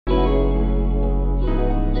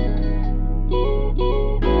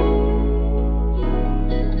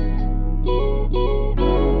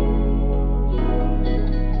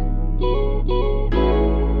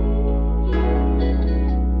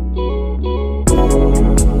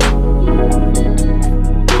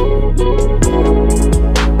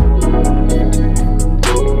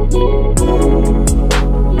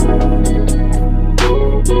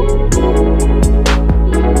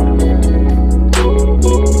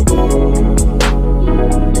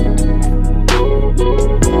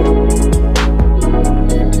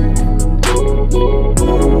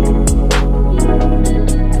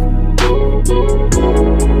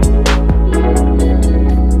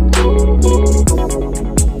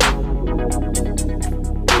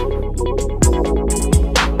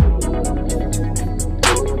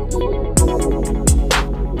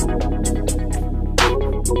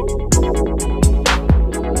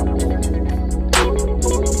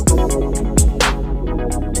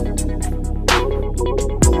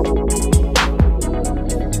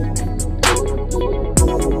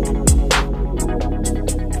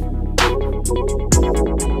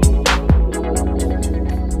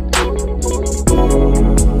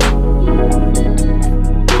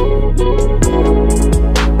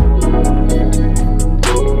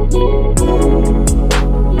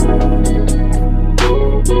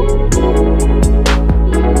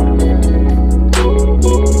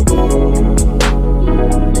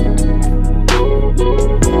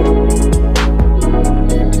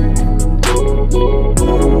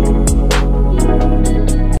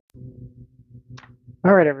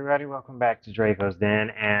everybody. Welcome back to Draco's Den.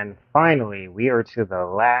 And finally, we are to the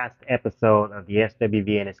last episode of the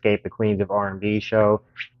SWV and Escape the Queens of R&B show.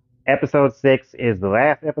 Episode 6 is the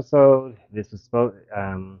last episode. This was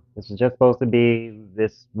just supposed to be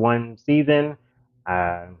this one season.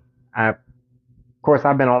 Of course,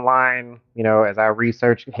 I've been online, as I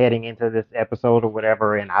researched heading into this episode or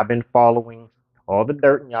whatever, and I've been following all the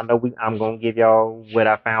dirt. And y'all know I'm gonna give y'all what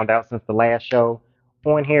I found out since the last show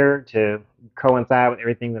on here to coincide with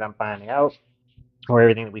everything that I'm finding out or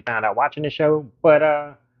everything that we found out watching the show.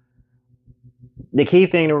 But the key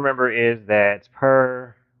thing to remember is that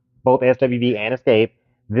per both SWV and Escape,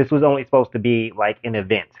 this was only supposed to be like an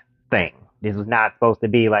event thing. This was not supposed to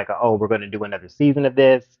be like, oh, we're going to do another season of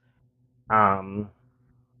this. Um,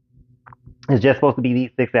 it's just supposed to be these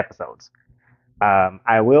 6 episodes.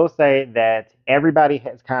 I will say that everybody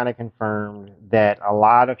has kind of confirmed that a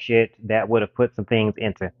lot of shit that would have put some things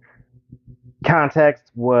into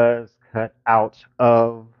context was cut out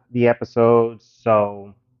of the episodes.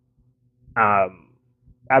 So I've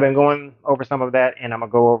been going over some of that, and I'm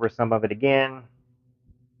gonna go over some of it again.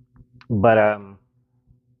 But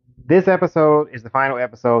this episode is the final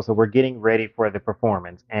episode, so we're getting ready for the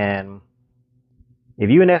performance. And if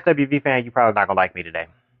you're an SWV fan, you're probably not gonna like me today.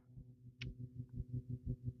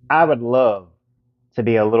 I would love to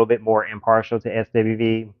be a little bit more impartial to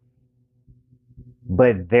SWV,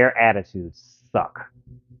 but their attitudes suck.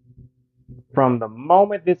 From the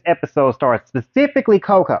moment this episode starts, specifically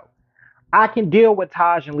Coco, I can deal with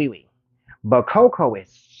Taj and Lily, but Coco is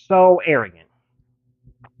so arrogant.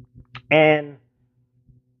 And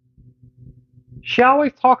she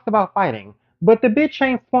always talks about fighting, but the bitch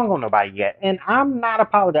ain't swung on nobody yet. And I'm not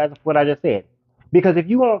apologizing for what I just said. Because if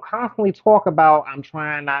you won't constantly talk about, I'm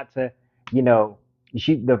trying not to, you know,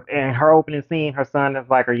 in her opening scene, her son is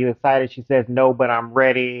like, "Are you excited?" She says, "No, but I'm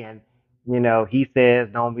ready." And he says,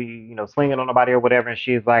 "Don't be, swinging on nobody or whatever." And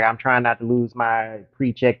she's like, "I'm trying not to lose my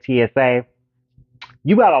pre-check TSA."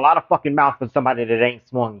 You got a lot of fucking mouth for somebody that ain't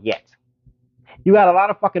swung yet. You got a lot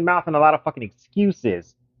of fucking mouth and a lot of fucking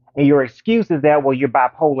excuses. And your excuse is that, well, you're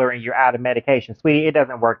bipolar and you're out of medication. Sweetie, it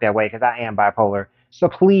doesn't work that way because I am bipolar. So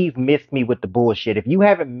please miss me with the bullshit. If you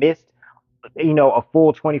haven't missed, a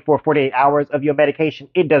full 24, 48 hours of your medication,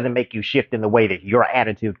 it doesn't make you shift in the way that your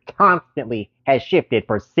attitude constantly has shifted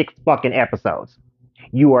for 6 fucking episodes.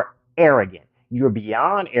 You are arrogant. You're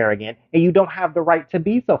beyond arrogant, and you don't have the right to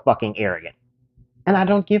be so fucking arrogant. And I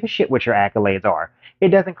don't give a shit what your accolades are. It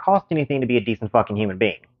doesn't cost anything to be a decent fucking human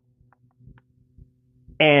being.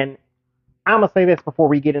 And I'm going to say this before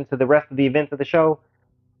we get into the rest of the events of the show.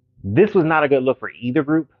 This was not a good look for either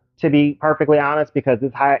group, to be perfectly honest, because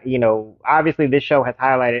obviously this show has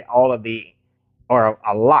highlighted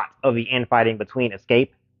a lot of the infighting between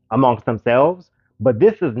Escape amongst themselves. But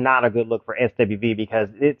this is not a good look for SWV because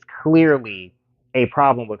it's clearly a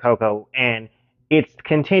problem with Coco, and it's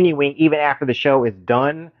continuing even after the show is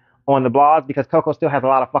done on the blogs because Coco still has a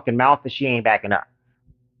lot of fucking mouth that she ain't backing up.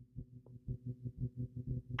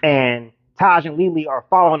 And Taj and Lily are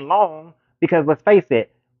following along because, let's face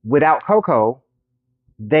it, without Coco,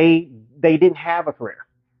 they didn't have a career.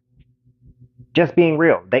 Just being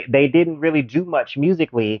real. They didn't really do much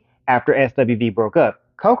musically after SWV broke up.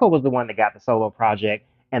 Coco was the one that got the solo project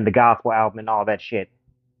and the gospel album and all that shit.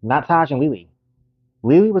 Not Taj and Lily.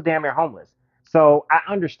 Lily was damn near homeless. So I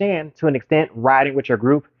understand to an extent riding with your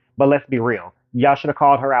group, but let's be real. Y'all should have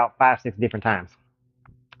called her out 5, 6 different times.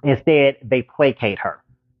 Instead, they placate her.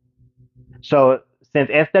 So since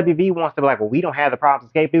SWV wants to be like, well, we don't have the problems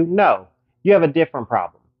Escape do, no, you have a different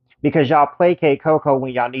problem. Because y'all placate Coco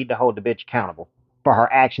when y'all need to hold the bitch accountable for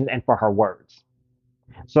her actions and for her words.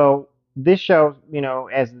 So this show,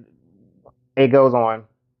 as it goes on,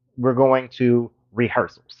 we're going to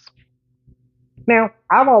rehearsals. Now,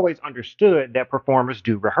 I've always understood that performers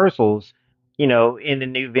do rehearsals, in the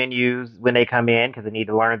new venues when they come in because they need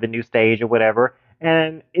to learn the new stage or whatever.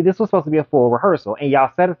 And this was supposed to be a full rehearsal, and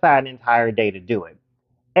y'all set aside an entire day to do it.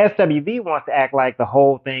 SWV wants to act like the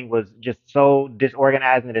whole thing was just so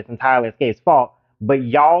disorganized and it's entirely Escape's fault, but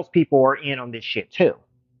y'all's people are in on this shit too.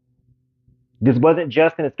 This wasn't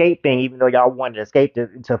just an Escape thing, even though y'all wanted Escape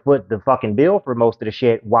to foot the fucking bill for most of the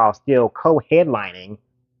shit while still co-headlining.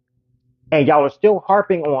 And y'all are still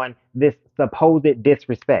harping on this supposed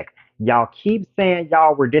disrespect. Y'all keep saying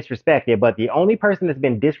y'all were disrespected, but the only person that's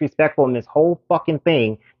been disrespectful in this whole fucking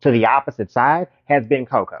thing to the opposite side has been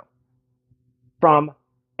Coco. From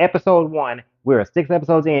episode 1, we're 6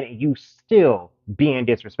 episodes in, and you still being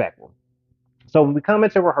disrespectful. So when we come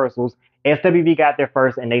into rehearsals, SWV got there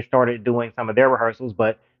first, and they started doing some of their rehearsals,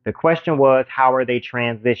 but the question was, how are they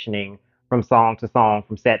transitioning from song to song,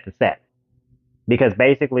 from set to set? Because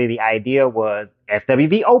basically the idea was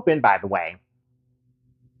SWV opened, by the way,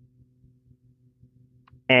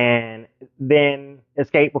 and then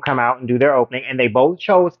Xscape will come out and do their opening, and they both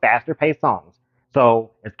chose faster paced songs.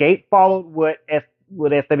 So Xscape followed what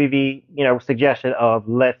SWV suggested of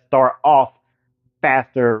let's start off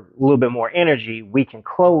faster, a little bit more energy. We can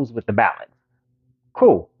close with the ballads.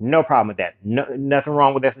 Cool, no problem with that. No, nothing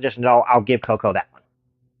wrong with that suggestion at all. I'll give Coco that one.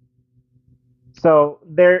 So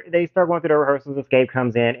they start going through the rehearsals. Xscape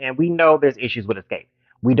comes in, and we know there's issues with Xscape.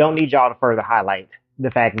 We don't need y'all to further highlight the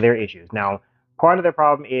fact that there are issues. Now, part of the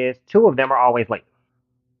problem is two of them are always late.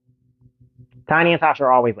 Tiny and Tasha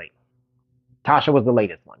are always late. Tasha was the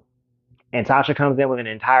latest one. And Tasha comes in with an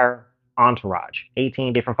entire entourage,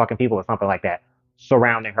 18 different fucking people or something like that,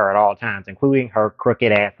 surrounding her at all times, including her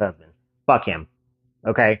crooked ass husband. Fuck him.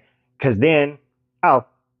 Okay? Because then, oh,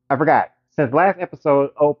 I forgot. Since last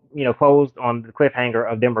episode, closed on the cliffhanger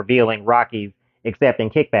of them revealing Rocky's accepting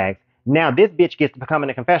kickbacks, now this bitch gets to become in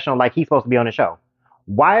a confessional like he's supposed to be on the show.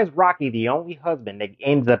 Why is Rocky the only husband that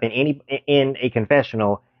ends up in a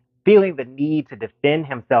confessional feeling the need to defend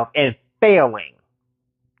himself and failing?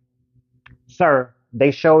 Sir,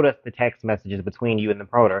 they showed us the text messages between you and the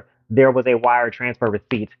promoter. There was a wire transfer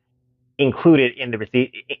receipt included in the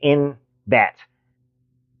receipt in that.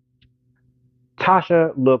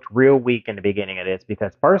 Tasha looked real weak in the beginning of this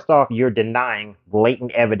because first off, you're denying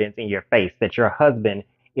blatant evidence in your face that your husband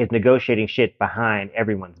is negotiating shit behind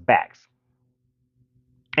everyone's backs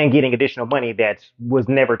and getting additional money that was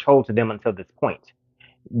never told to them until this point.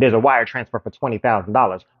 There's a wire transfer for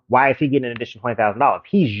 $20,000. Why is he getting an additional $20,000?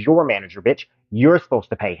 He's your manager, bitch. You're supposed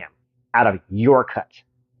to pay him out of your cut.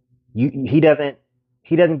 He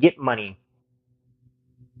doesn't get money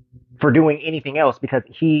for doing anything else because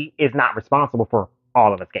he is not responsible for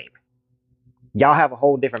all of Xscape. Y'all have a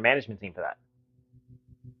whole different management team for that.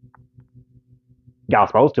 Y'all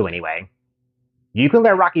supposed to anyway. You can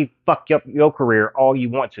let Rocky fuck up your career all you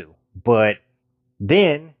want to, but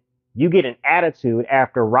then you get an attitude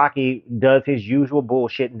after Rocky does his usual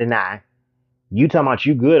bullshit and deny. You talking about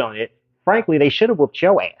you good on it. Frankly, they should have whooped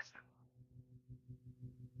your ass.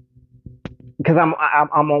 Because I'm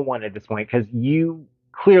on one at this point because you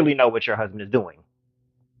clearly know what your husband is doing.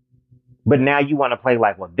 But now you want to play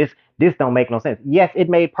like, well, this don't make no sense. Yes, it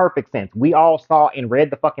made perfect sense. We all saw and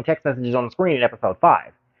read the fucking text messages on the screen in episode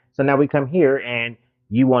 5. So now we come here and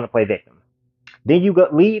you want to play victim. Then you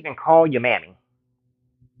leave and call your mammy,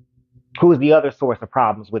 who is the other source of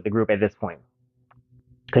problems with the group at this point.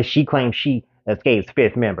 Because she claims she Xscape's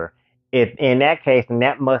 5th member. If in that case, then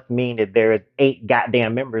that must mean that there's 7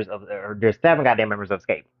 goddamn members of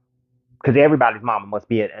Xscape. Because everybody's mama must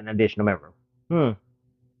be an additional member.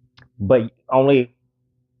 But only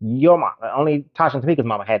your mom, only Tasha and Tamika's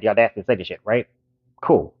mama had the audacity to say this shit, right?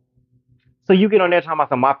 Cool. So you get on there talking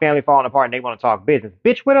about my family falling apart and they want to talk business.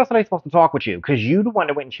 Bitch, what else are they supposed to talk with you? Because you the one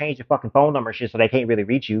that went and changed your fucking phone number and shit so they can't really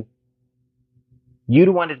reach you. You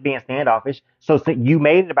the one that's being standoffish. So you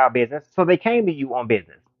made it about business, so they came to you on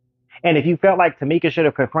business. And if you felt like Tamika should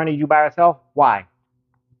have confronted you by herself, why?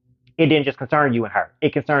 It didn't just concern you and her.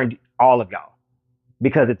 It concerned all of y'all.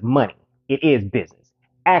 Because it's money. It is business.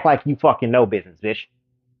 Act like you fucking know business, bitch.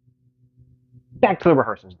 Back to the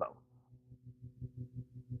rehearsals, though.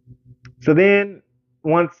 So then,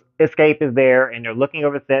 once Xscape is there and they're looking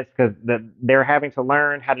over sets because they're having to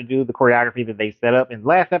learn how to do the choreography that they set up in the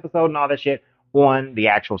last episode and all that shit on the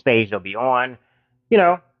actual stage they'll be on,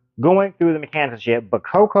 going through the mechanics of shit. But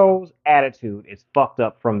Coco's attitude is fucked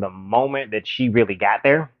up from the moment that she really got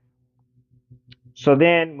there. So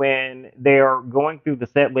then when they're going through the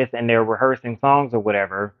set list and they're rehearsing songs or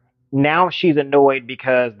whatever, now she's annoyed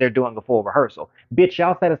because they're doing a full rehearsal. Bitch,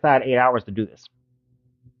 y'all set aside 8 hours to do this.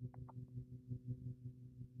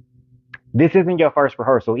 This isn't your first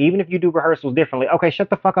rehearsal. Even if you do rehearsals differently, okay, shut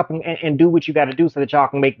the fuck up and do what you got to do so that y'all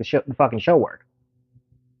can make the fucking show work.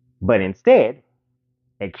 But instead,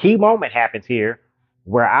 a key moment happens here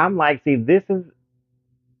where I'm like, see, this is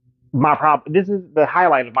my problem. This is the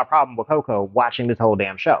highlight of my problem with Coco watching this whole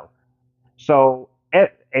damn show. So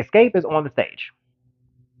Xscape is on the stage.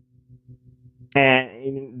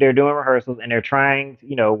 And they're doing rehearsals and they're trying,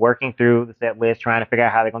 working through the set list, trying to figure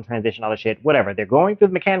out how they're going to transition all the shit, whatever. They're going through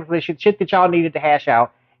the mechanics of shit that y'all needed to hash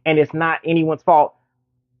out. And it's not anyone's fault.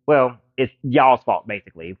 Well, it's y'all's fault,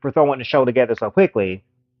 basically, for throwing the show together so quickly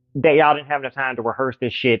that y'all didn't have enough time to rehearse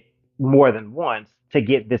this shit more than once to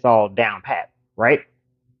get this all down pat, right?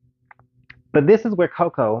 But this is where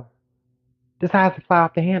Coco decides to fly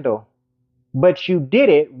off the handle. But you did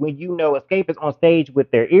it when you know Xscape is on stage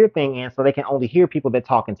with their ear thing in so they can only hear people that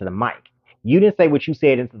talk into the mic. You didn't say what you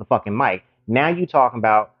said into the fucking mic. Now you talking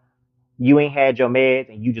about, you ain't had your meds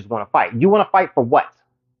and you just want to fight. You want to fight for what?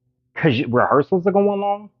 Because rehearsals are going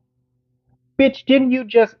long? Bitch, didn't you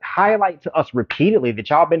just highlight to us repeatedly that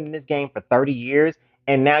y'all been in this game for 30 years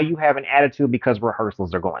and now you have an attitude because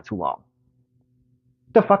rehearsals are going too long?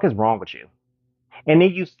 The fuck is wrong with you? And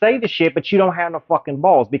then you say the shit, but you don't have no fucking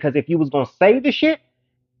balls because if you was gonna say the shit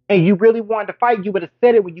and you really wanted to fight, you would have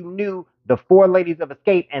said it when you knew the four ladies of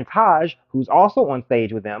Escape and Taj, who's also on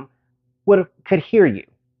stage with them, could hear you.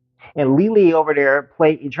 And Lily over there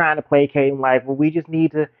trying to placate him like, well, we just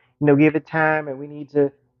need to, give it time and we need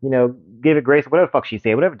to, give it grace, whatever the fuck she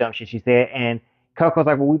said, whatever dumb shit she said. And Coco's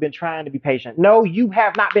like, well, we've been trying to be patient. No, you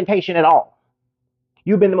have not been patient at all.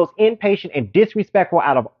 You've been the most impatient and disrespectful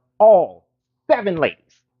out of all seven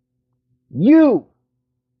ladies. You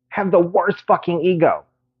have the worst fucking ego.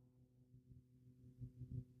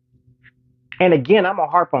 And again, I'm gonna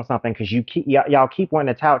harp on something because y'all keep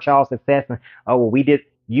wanting to tout y'all success and oh well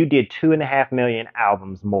you did 2.5 million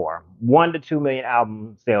albums more, 1 to 2 million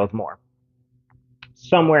album sales more,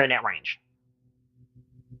 somewhere in that range.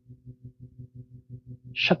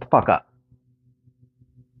 Shut the fuck up.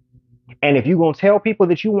 And if you gonna tell people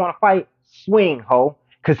that you want to fight, swing, ho.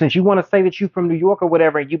 Because since you want to say that you from New York or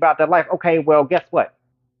whatever and you about that life, okay, well guess what?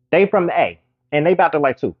 They from the A and they about their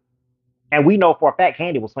life too. And we know for a fact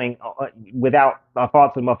Candy will swing without a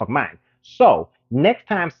thought to the motherfucking mind. So next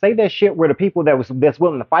time, say that shit where the people that's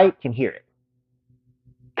willing to fight can hear it.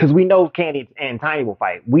 Because we know Candy and Tiny will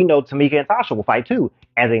fight. We know Tamika and Tasha will fight too.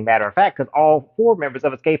 As a matter of fact, because all four members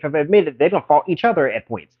of Xscape have admitted they're gonna fought each other at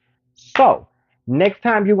points. So next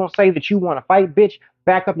time you're gonna say that you want to fight, bitch,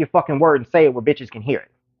 back up your fucking word and say it where bitches can hear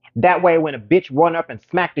it. That way, when a bitch run up and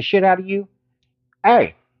smack the shit out of you,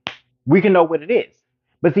 hey, we can know what it is.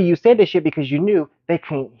 But see, you said this shit because you knew they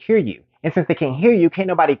can't hear you. And since they can't hear you, can't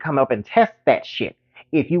nobody come up and test that shit.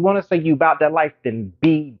 If you want to say you about that life, then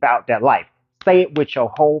be about that life. Say it with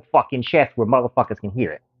your whole fucking chest where motherfuckers can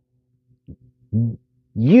hear it.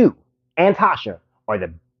 You and Tasha are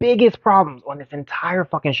the biggest problems on this entire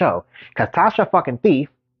fucking show. Because Tasha fucking thief,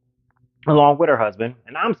 along with her husband,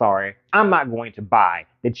 and I'm sorry, I'm not going to buy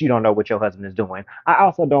that you don't know what your husband is doing. I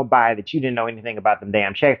also don't buy that you didn't know anything about them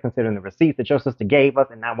damn checks, considering the receipts that your sister gave us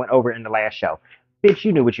and I went over in the last show. Bitch,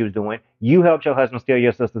 you knew what you was doing. You helped your husband steal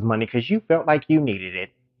your sister's money because you felt like you needed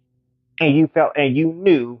it. And you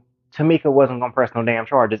knew Tamika wasn't gonna press no damn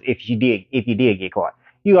charges if you did get caught.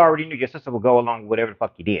 You already knew your sister would go along with whatever the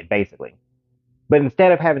fuck you did, basically. But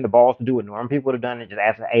instead of having the balls to do what normal people would have done and just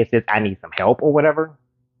ask, hey sis, I need some help or whatever,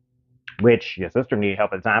 which your sister needed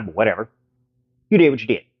help at the time, but whatever. You did what you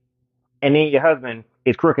did. And then your husband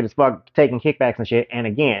is crooked as fuck, taking kickbacks and shit. And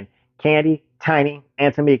again, Candy, Tiny,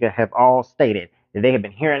 and Tamika have all stated that they have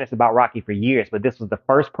been hearing this about Rocky for years, but this was the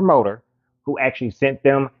first promoter who actually sent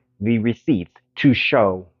them the receipts to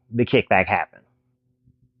show the kickback happen.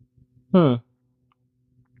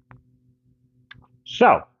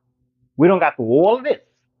 So, we don't got through all of this.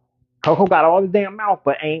 Coco got all the damn mouth,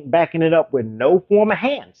 but ain't backing it up with no form of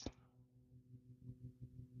hands.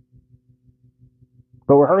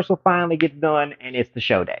 But rehearsal finally gets done, and it's the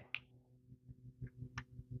show day.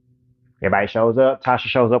 Everybody shows up. Tasha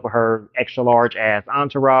shows up with her extra large ass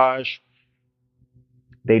entourage.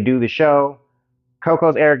 They do the show.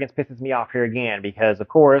 Coco's arrogance pisses me off here again because, of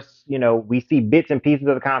course, we see bits and pieces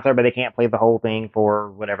of the concert, but they can't play the whole thing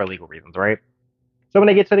for whatever legal reasons, right? So when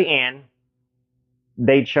they get to the end,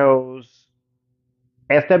 they chose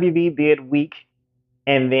SWV did Weak,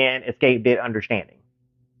 and then Xscape did Understanding.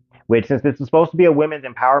 Which, since this was supposed to be a women's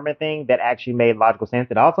empowerment thing, that actually made logical sense.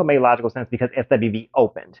 It also made logical sense because SWV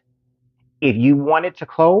opened. If you wanted to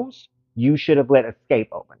close, you should have let Xscape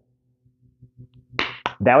open.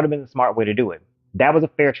 That would have been the smart way to do it. That was a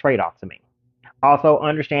fair trade-off to me. Also,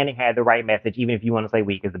 Understanding had the right message, even if you want to say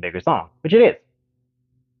Weak is the bigger song, which it is.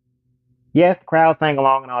 Yes, the crowd sang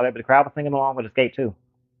along and all that, but the crowd was singing along with Xscape too.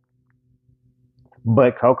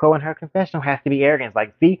 But Coco in her confessional has to be arrogant. It's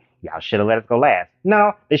like, see, y'all should have let us go last.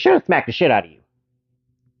 No, they should have smacked the shit out of you.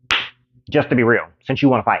 Just to be real, since you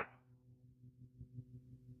want to fight.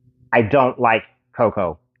 I don't like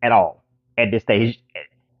Coco at all at this stage.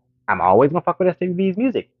 I'm always going to fuck with SWV's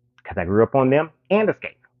music because I grew up on them and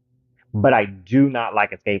Xscape. But I do not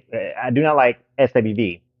like Xscape. I do not like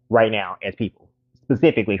SWV right now as people,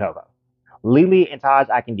 specifically Coco. Lily and Taj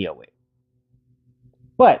I can deal with.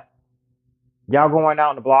 But y'all going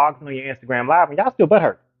out on the blogs and on your Instagram Live, and y'all still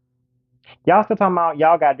butthurt. Y'all still talking about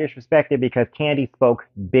y'all got disrespected because Candy spoke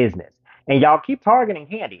business. And y'all keep targeting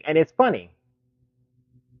Candy. And it's funny.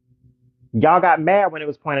 Y'all got mad when it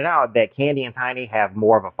was pointed out that Candy and Tiny have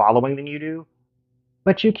more of a following than you do.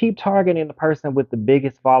 But you keep targeting the person with the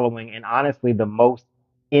biggest following and honestly the most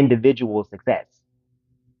individual success.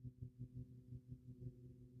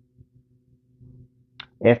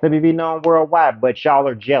 SWV known worldwide, but y'all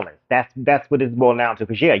are jealous. That's what it's boiled down to.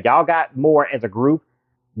 Because yeah, y'all got more as a group,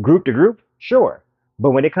 group to group, sure.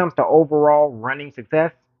 But when it comes to overall running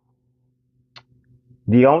success,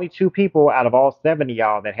 the only two people out of all 70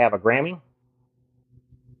 y'all that have a Grammy,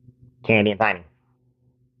 Candy and Tiny.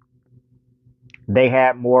 They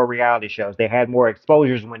had more reality shows. They had more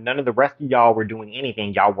exposures when none of the rest of y'all were doing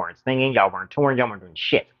anything. Y'all weren't singing. Y'all weren't touring. Y'all weren't doing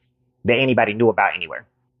shit that anybody knew about anywhere.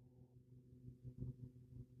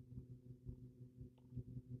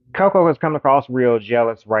 Coco has come across real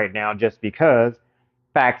jealous right now just because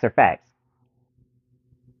facts are facts.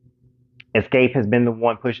 Xscape has been the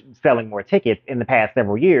one selling more tickets in the past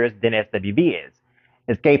several years than SWV is.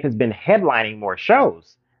 Xscape has been headlining more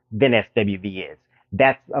shows than SWV is.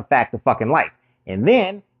 That's a fact of fucking life. And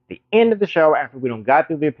then the end of the show, after we don't got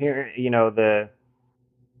through the appearance, the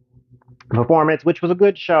performance, which was a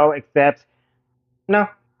good show, except no,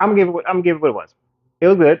 I'm gonna give it what it was. It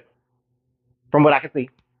was good from what I could see.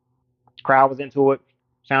 Crowd was into it,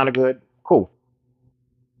 sounded good, cool.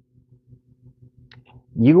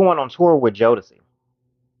 You going on tour with Jodeci?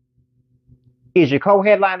 Is your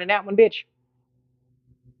co-headlining that one, bitch?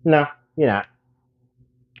 No, you're not.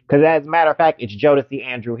 Because as a matter of fact, it's Jodeci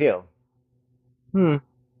and Drew Hill. Hmm.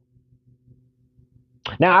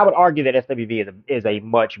 Now I would argue that SWV is a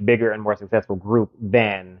much bigger and more successful group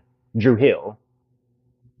than Drew Hill.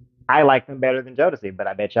 I like them better than Jodeci, but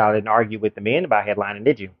I bet y'all didn't argue with the men about headlining,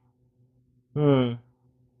 did you? Hmm.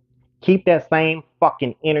 Keep that same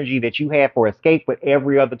fucking energy that you had for Xscape with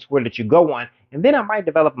every other tour that you go on, and then I might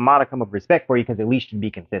develop a modicum of respect for you because at least you'd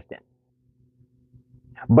be consistent.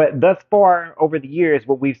 But thus far, over the years,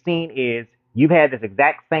 what we've seen is you've had this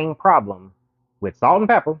exact same problem with Salt and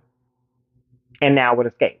Pepper, and now with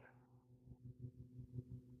Xscape.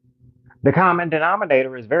 The common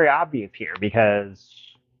denominator is very obvious here because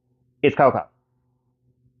it's Coco.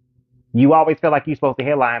 You always feel like you're supposed to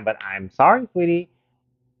headline, but I'm sorry, sweetie,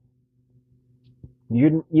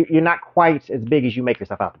 you're not quite as big as you make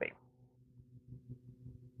yourself out to be.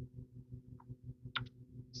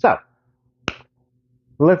 So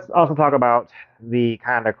let's also talk about the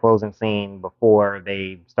kind of closing scene before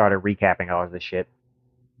they started recapping all of this shit.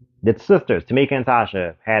 The sisters, Tamika and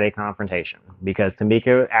Tasha, had a confrontation because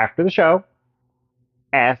Tamika, after the show,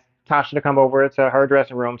 asked Tasha to come over to her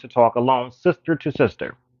dressing room to talk alone, sister to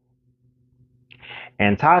sister.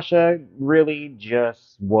 And Tasha really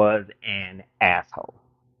just was an asshole.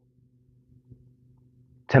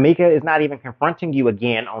 Tamika is not even confronting you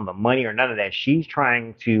again on the money or none of that. She's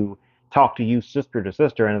trying to talk to you sister to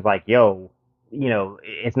sister and is like, yo,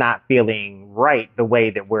 it's not feeling right the way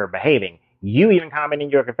that we're behaving. You even comment in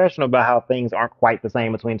your confessional about how things aren't quite the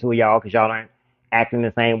same between two of y'all because y'all aren't acting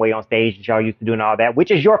the same way on stage that y'all used to do and all that, which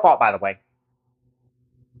is your fault, by the way.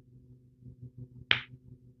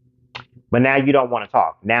 But now you don't want to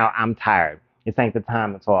talk. Now I'm tired. This ain't the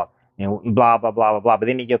time to talk. And blah, blah, blah, blah, blah. But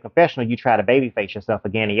then in your confessional, you try to babyface yourself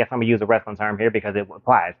again. And yes, I'm going to use a wrestling term here because it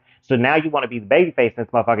applies. So now you want to be the babyface in this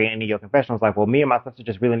motherfucker. And in your confessional, it's like, well, me and my sister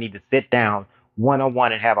just really need to sit down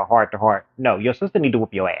one-on-one and have a heart-to-heart. No, your sister need to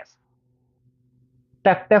whoop your ass.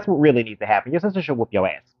 That's what really needs to happen. Your sister should whoop your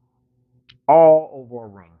ass. All over a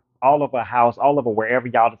room. All over a house. All over wherever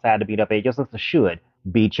y'all decide to beat up at. Your sister should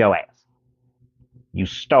beat your ass. You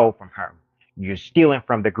stole from her. You're stealing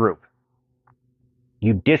from the group.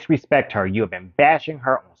 You disrespect her. You have been bashing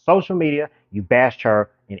her on social media. You bashed her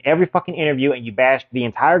in every fucking interview, and you bashed the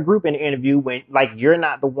entire group in the interview when, like, you're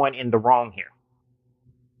not the one in the wrong here.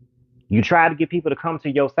 You tried to get people to come to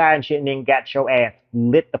your side and shit, and then got your ass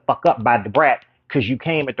lit the fuck up by the brat because you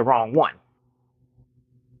came at the wrong one.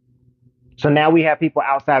 So now we have people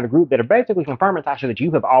outside the group that are basically confirming, Tasha, that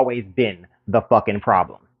you have always been the fucking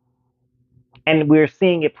problem. And we're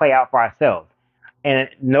seeing it play out for ourselves. And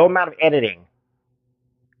no amount of editing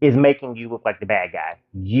is making you look like the bad guy.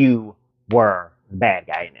 You were the bad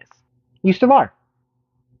guy in this. You still are.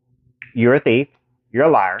 You're a thief. You're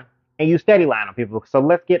a liar. And you steady lying on people. So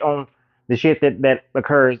let's get on the shit that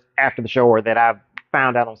occurs after the show or that I've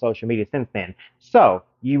found out on social media since then. So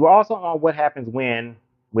you also on What Happens When,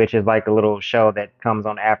 which is like a little show that comes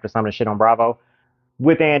on after some of the shit on Bravo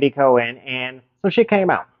with Andy Cohen, and some shit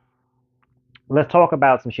came out. Let's talk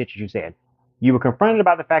about some shit that you said. You were confronted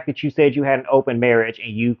about the fact that you said you had an open marriage,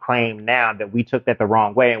 and you claim now that we took that the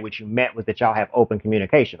wrong way, and what you meant was that y'all have open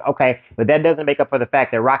communication. Okay, but that doesn't make up for the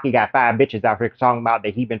fact that Rocky got 5 bitches out here talking about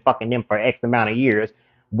that he been fucking them for X amount of years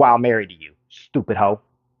while married to you. Stupid hoe.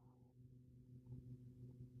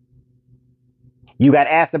 You got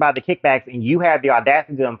asked about the kickbacks, and you have the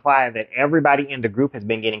audacity to imply that everybody in the group has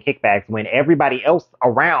been getting kickbacks when everybody else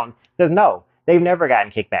around says no, they've never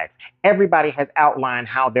gotten kickbacks. Everybody has outlined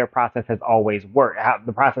how their process has always worked, how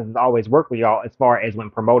the process has always worked with y'all as far as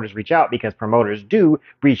when promoters reach out, because promoters do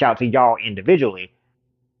reach out to y'all individually,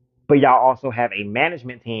 but y'all also have a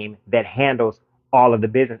management team that handles all of the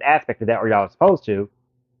business aspects of that, or y'all are supposed to.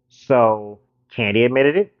 So Candy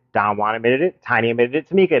admitted it, Don Juan admitted it, Tiny admitted it,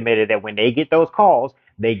 Tamika admitted that when they get those calls,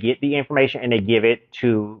 they get the information and they give it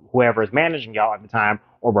to whoever's managing y'all at the time,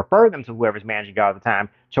 or refer them to whoever's managing y'all at the time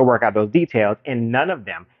to work out those details. And none of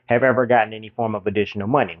them have ever gotten any form of additional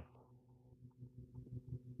money.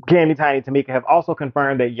 Candy, Tiny, Tamika have also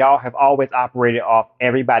confirmed that y'all have always operated off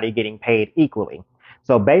everybody getting paid equally.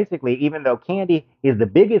 So basically, even though Candy is the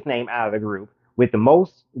biggest name out of the group with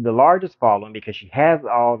the largest following, because she has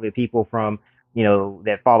all the people from,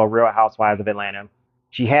 that follow Real Housewives of Atlanta,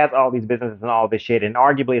 she has all these businesses and all this shit, and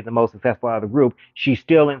arguably is the most successful out of the group, she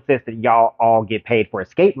still insists that y'all all get paid for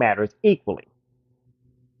escape matters equally.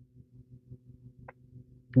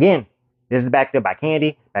 Again, this is backed up by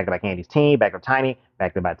Candy, backed up by Candy's team, backed up Tiny,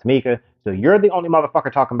 backed up by Tamika. So you're the only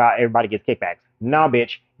motherfucker talking about everybody gets kickbacks. Nah,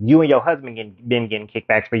 bitch, you and your husband been getting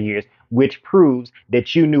kickbacks for years, which proves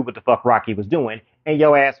that you knew what the fuck Rocky was doing, and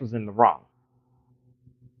your ass was in the wrong.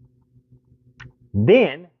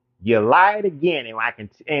 Then you lied again,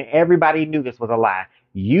 and everybody knew this was a lie.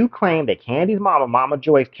 You claimed that Candy's mama, Mama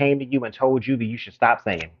Joyce, came to you and told you that you should stop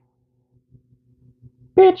singing.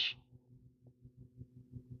 Bitch,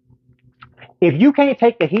 if you can't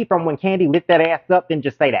take the heat from when Candy lit that ass up, then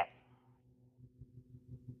just say that.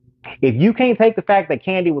 If you can't take the fact that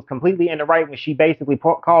Candy was completely in the right when she basically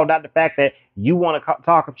called out the fact that you want to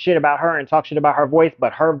talk shit about her and talk shit about her voice,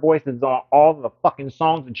 but her voice is on all the fucking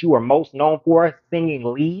songs that you are most known for singing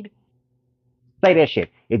lead, say that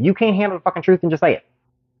shit. If you can't handle the fucking truth, then just say it.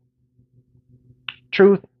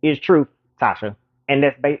 Truth is truth, Tasha. And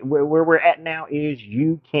that's where we're at now is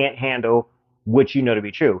you can't handle what you know to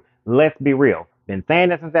be true. Let's be real. Been saying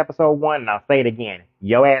that since episode 1, and I'll say it again.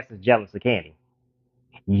 Your ass is jealous of Candy.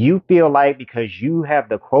 You feel like because you have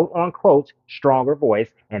the quote unquote stronger voice,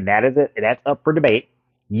 and that's up for debate.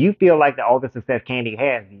 You feel like all the success Candy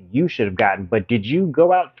has, you should have gotten. But did you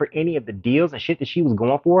go out for any of the deals and shit that she was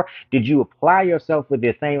going for? Did you apply yourself with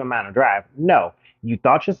the same amount of drive? No. You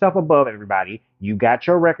thought yourself above everybody. You got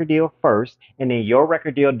your record deal first, and then your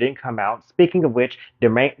record deal didn't come out. Speaking of which,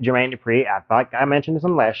 Jermaine Dupri, I thought I mentioned this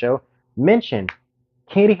on the last show, mentioned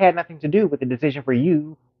Candy had nothing to do with the decision for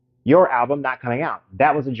your album not coming out.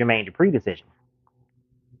 That was a Jermaine Dupri decision.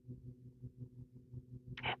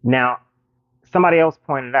 Now, somebody else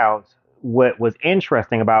pointed out what was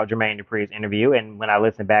interesting about Jermaine Dupri's interview, and when I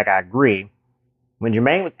listened back, I agree. When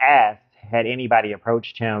Jermaine was asked, had anybody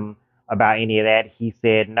approached him about any of that, he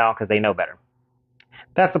said no, because they know better.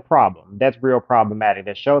 That's a problem. That's real problematic.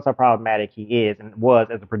 That shows how problematic he is and was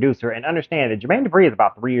as a producer. And understand that Jermaine Dupri is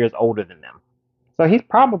about 3 years older than them. So he's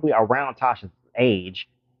probably around Tasha's age,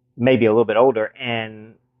 maybe a little bit older.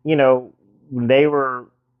 And, when they were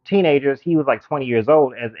teenagers, he was like 20 years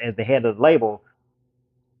old as the head of the label.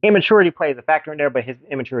 Immaturity plays a factor in there, but his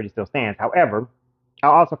immaturity still stands. However,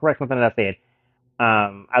 I'll also correct something that I said.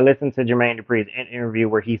 I listened to Jermaine Dupri's interview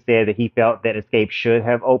where he said that he felt that Xscape should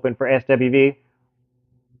have opened for SWV.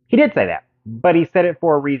 He did say that, but he said it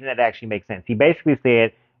for a reason that actually makes sense. He basically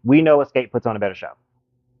said, we know Xscape puts on a better show.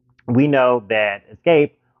 We know that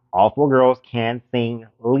Xscape, all 4 girls can sing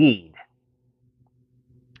lead.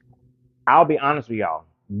 I'll be honest with y'all.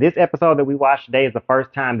 This episode that we watched today is the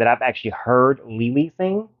first time that I've actually heard Lily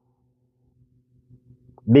sing,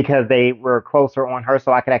 because they were closer on her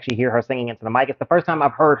so I could actually hear her singing into the mic. It's the first time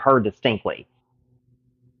I've heard her distinctly.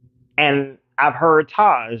 And I've heard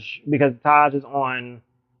Taj, because Taj is on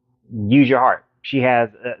Use Your Heart. She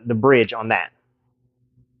has the bridge on that.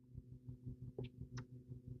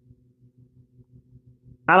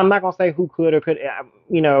 And I'm not going to say who could or could,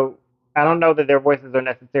 I don't know that their voices are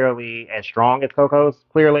necessarily as strong as Coco's,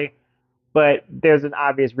 clearly, but there's an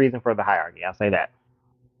obvious reason for the hierarchy. I'll say that.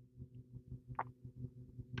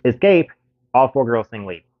 Xscape, all 4 girls sing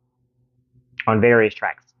lead on various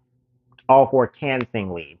tracks. All 4 can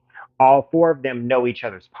sing lead. All 4 of them know each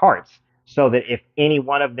other's parts, so that if any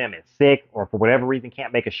one of them is sick or for whatever reason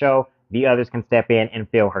can't make a show, the others can step in and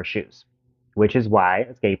fill her shoes. Which is why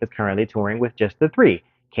Xscape is currently touring with just the 3,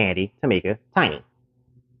 Candy, Tamika, Tiny.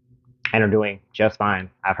 And are doing just fine.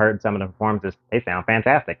 I've heard some of the performances. They sound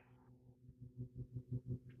fantastic.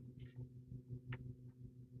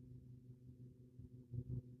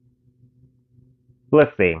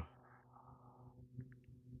 Let's see.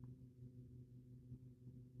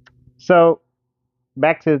 So,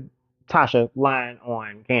 back to Tasha lying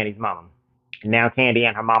on Candy's mama. Now Candy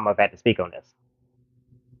and her mama have had to speak on this.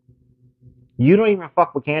 You don't even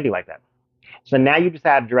fuck with Candy like that. So now you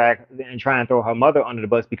decide to drag and try and throw her mother under the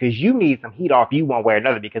bus because you need some heat off you one way or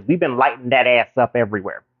another because we've been lighting that ass up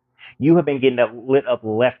everywhere. You have been getting lit up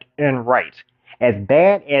left and right. As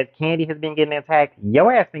bad as Candy has been getting attacked,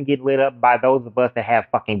 your ass been getting lit up by those of us that have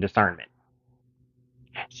fucking discernment.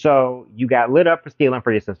 So you got lit up for stealing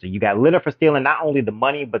for your sister. You got lit up for stealing not only the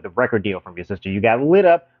money, but the record deal from your sister. You got lit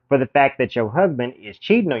up for the fact that your husband is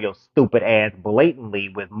cheating on your stupid ass blatantly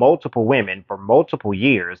with multiple women for multiple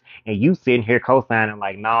years. And you sitting here co-signing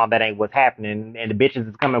like, nah, that ain't what's happening. And the bitches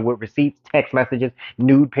is coming with receipts, text messages,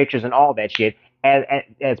 nude pictures, and all that shit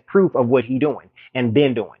as proof of what he doing and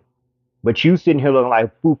been doing. But you sitting here looking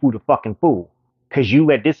like foo-foo the fucking fool. Cause you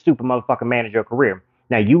let this stupid motherfucker manage your career.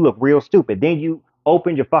 Now you look real stupid. Then you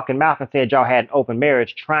opened your fucking mouth and said y'all had an open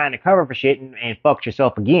marriage trying to cover for shit and fucked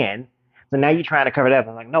yourself again. So now you're trying to cover that up.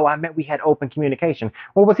 I'm like, no, I meant we had open communication.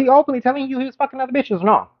 Well, was he openly telling you he was fucking other bitches?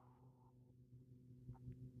 No.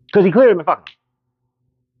 Because he clearly been fucking.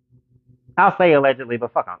 I'll say allegedly,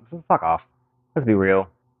 but fuck on. Fuck off. Let's be real.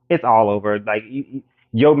 It's all over. Like,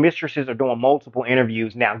 your mistresses are doing multiple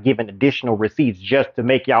interviews now, giving additional receipts just to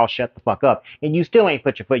make y'all shut the fuck up. And you still ain't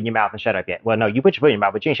put your foot in your mouth and shut up yet. Well, no, you put your foot in your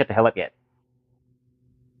mouth, but you ain't shut the hell up yet.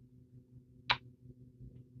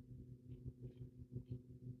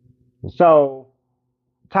 So,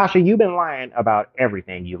 Tasha, you've been lying about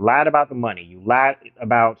everything. You lied about the money. You lied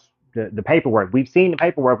about the paperwork. We've seen the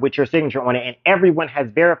paperwork with your signature on it, and everyone has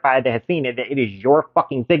verified that has seen it that it is your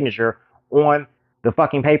fucking signature on the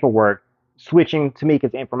fucking paperwork, switching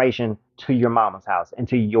Tamika's information to your mama's house and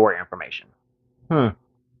to your information. Hmm.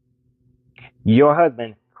 Your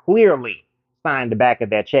husband clearly signed the back of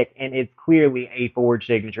that check, and it's clearly a forged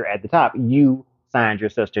signature at the top. You signed your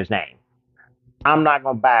sister's name. I'm not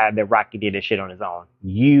gonna buy that Rocky did this shit on his own.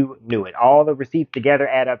 You knew it. All the receipts together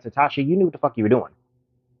add up to Tasha. You knew what the fuck you were doing.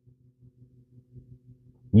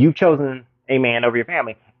 You've chosen a man over your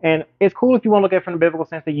family. And it's cool if you want to look at it from the biblical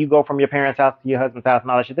sense that you go from your parents' house to your husband's house and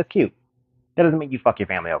all that shit. That's cute. That doesn't mean you fuck your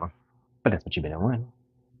family over. But that's what you've been doing.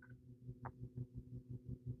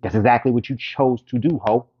 That's exactly what you chose to do,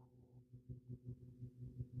 ho.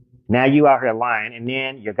 Now you out here lying, and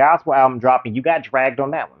then your gospel album dropped, and you got dragged on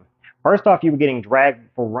that one. First off, you were getting dragged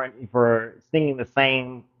for singing the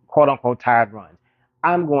same quote unquote tired runs.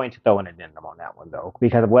 I'm going to throw an addendum on that one though,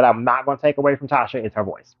 because what I'm not going to take away from Tasha is her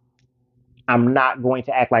voice. I'm not going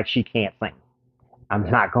to act like she can't sing. I'm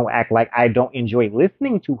not going to act like I don't enjoy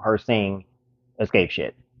listening to her sing Xscape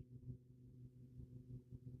shit.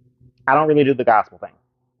 I don't really do the gospel thing.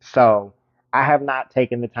 So I have not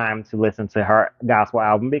taken the time to listen to her gospel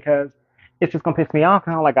album because it's just gonna piss me off.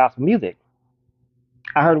 I don't like gospel music.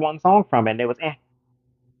 I heard one song from it and it was eh.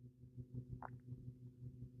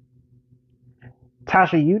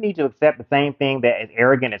 Tasha, you need to accept the same thing that as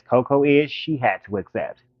arrogant as Coco is, she had to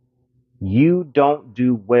accept. You don't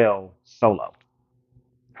do well solo.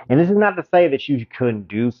 And this is not to say that you couldn't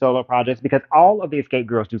do solo projects because all of the Xscape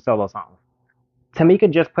girls do solo songs. Tamika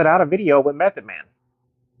just put out a video with Method Man,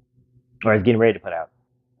 or is getting ready to put out.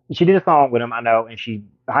 She did a song with him, I know, and she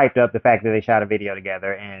hyped up the fact that they shot a video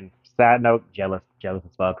together. And side note, jealous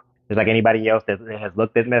as fuck. Just like anybody else that has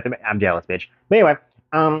looked at Method Man, I'm jealous, bitch. But anyway,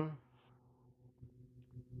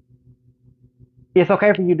 it's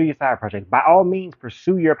okay for you to do your side projects. By all means,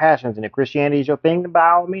 pursue your passions. And if Christianity is your thing, then by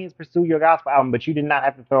all means, pursue your gospel album. But you did not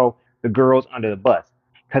have to throw the girls under the bus.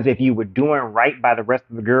 Because if you were doing right by the rest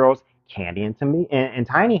of the girls, Candy and, and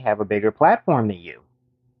Tiny have a bigger platform than you.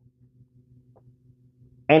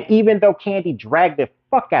 And even though Candy dragged the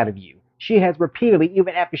fuck out of you, she has repeatedly,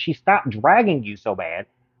 even after she stopped dragging you so bad,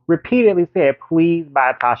 repeatedly said, please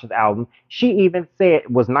buy Tasha's album. She even said,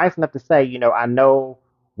 was nice enough to say, you know, I know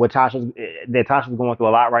that Tasha's going through a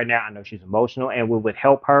lot right now. I know she's emotional, and what would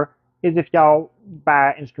help her is if y'all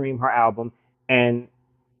buy and stream her album. And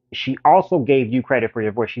she also gave you credit for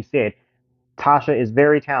your voice. She said, Tasha is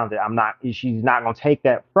very talented. She's not going to take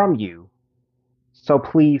that from you. So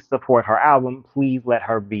please support her album. Please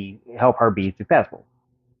help her be successful.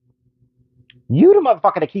 You the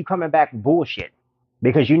motherfucker that keep coming back with bullshit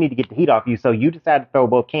because you need to get the heat off you. So you decided to throw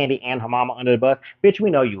both Candy and her mama under the bus. Bitch, we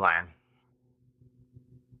know you lying.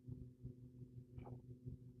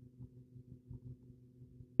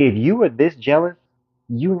 If you were this jealous,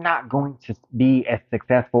 you're not going to be as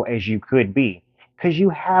successful as you could be because you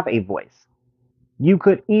have a voice. You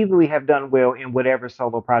could easily have done well in whatever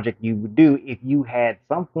solo project you would do if you had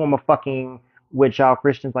some form of fucking, what y'all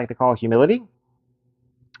Christians like to call humility,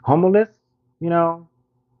 humbleness, you know.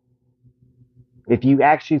 If you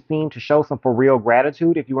actually seem to show some for real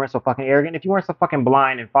gratitude, if you weren't so fucking arrogant, if you weren't so fucking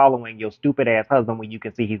blind and following your stupid ass husband when you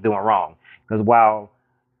can see he's doing wrong. Because while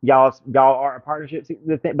y'all are a partnership,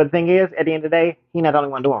 but the thing is, at the end of the day, he's not the only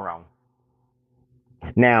one doing wrong.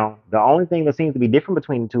 Now, the only thing that seems to be different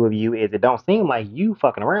between the two of you is it don't seem like you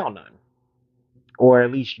fucking around none. Or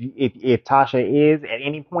at least if Tasha is at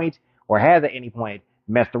any point or has at any point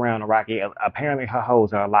messed around with Rocky, apparently her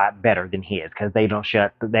hoes are a lot better than his because they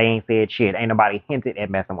ain't said shit. Ain't nobody hinted at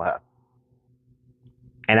messing with her.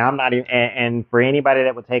 And I'm not even, and for anybody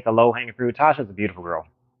that would take a low hanging fruit, Tasha's a beautiful girl.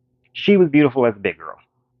 She was beautiful as a big girl.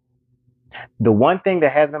 The one thing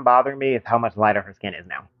that has been bothering me is how much lighter her skin is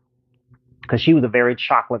now. Because she was a very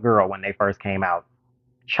chocolate girl when they first came out.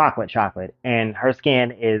 Chocolate. And her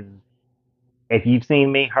skin is, if you've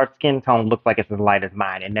seen me, her skin tone looks like it's as light as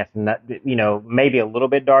mine. And that's not, maybe a little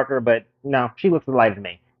bit darker, but no, she looks as light as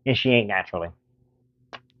me. And she ain't naturally.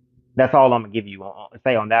 That's all I'm gonna give you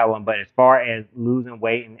say on that one. But as far as losing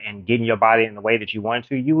weight and getting your body in the way that you want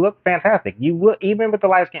to, you look fantastic. You look, even with the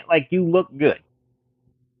light skin, like you look good.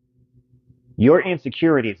 Your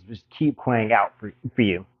insecurities just keep playing out for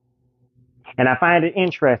you. And I find it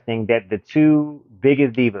interesting that the two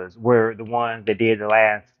biggest divas were the ones that did the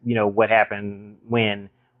last, what happened when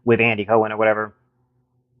with Andy Cohen or whatever.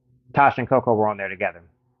 Tasha and Coco were on there together.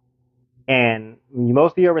 And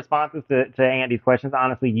most of your responses to Andy's questions,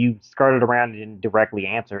 honestly, you skirted around and didn't directly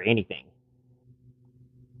answer anything.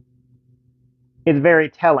 It's very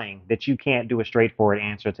telling that you can't do a straightforward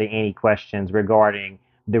answer to any questions regarding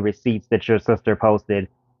the receipts that your sister posted,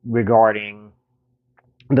 regarding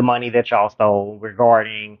the money that y'all stole,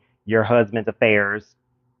 regarding your husband's affairs.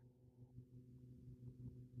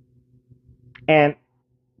 And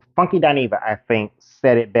Funky Dineva, I think,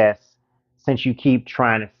 said it best since you keep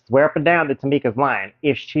trying to swear up and down that Tamika's lying.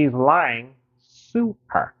 If she's lying, sue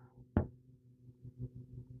her.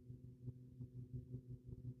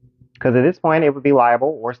 Because at this point, it would be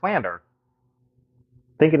libel or slander.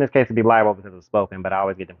 I think in this case, it'd be libel because it's spoken, but I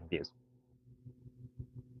always get them confused.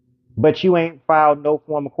 But you ain't filed no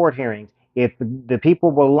form of court hearings. If the people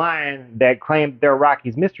were lying that claimed they're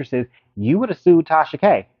Rocky's mistresses, you would have sued Tasha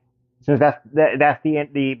K. Since that's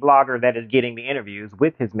the blogger that is getting the interviews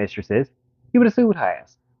with his mistresses, you would have sued her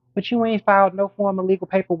ass. But you ain't filed no form of legal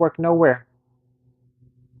paperwork nowhere.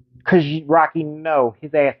 Because Rocky know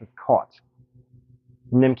his ass is caught.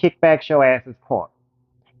 And them kickback show ass is caught.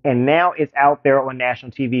 And now it's out there on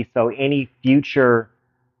national TV, so any future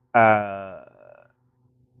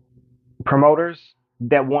promoters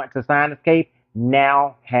that want to sign Xscape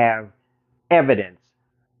now have evidence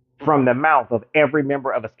from the mouth of every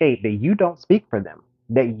member of Xscape that you don't speak for them,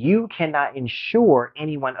 that you cannot ensure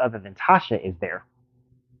anyone other than Tasha is there,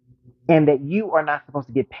 and that you are not supposed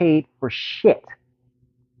to get paid for shit.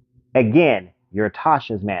 Again, you're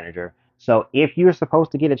Tasha's manager, so if you're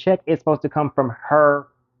supposed to get a check, it's supposed to come from her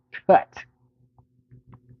cut.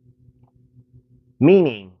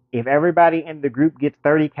 Meaning, if everybody in the group gets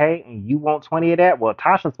 30K and you want 20 of that, well,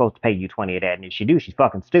 Tasha's supposed to pay you 20 of that, and if she do, she's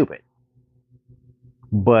fucking stupid.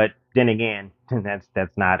 But then again,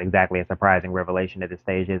 that's not exactly a surprising revelation at this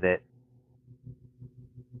stage, is it?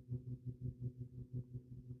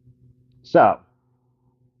 So,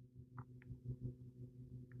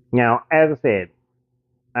 now, as I said,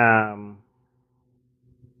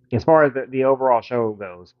 as far as the overall show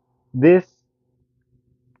goes, this,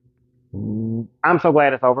 I'm so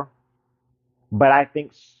glad it's over, but I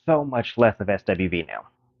think so much less of SWV now.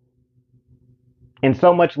 And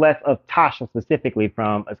so much less of Tasha specifically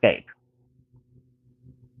from Xscape.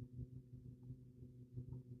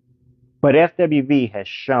 But SWV has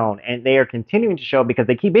shown, and they are continuing to show because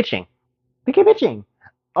they keep bitching. They keep bitching.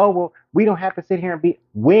 Oh, well, we don't have to sit here and be.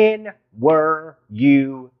 When were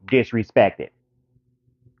you disrespected?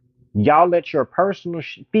 Y'all let your personal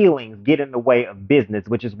feelings get in the way of business,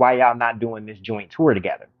 which is why y'all not doing this joint tour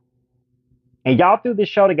together. And y'all threw this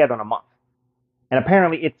show together in a month. And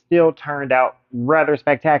apparently it still turned out rather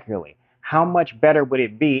spectacularly. How much better would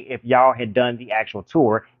it be if y'all had done the actual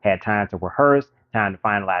tour, had time to rehearse, time to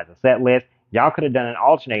finalize a set list? Y'all could have done an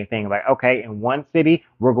alternating thing like, okay, in one city,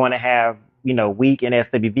 we're going to have, Week and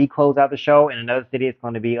SWV close out the show. In another city, it's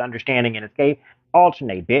going to be Understanding and Xscape.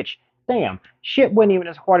 Alternate, bitch. Damn, shit wasn't even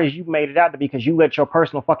as hard as you made it out to be because you let your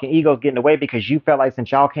personal fucking egos get in the way because you felt like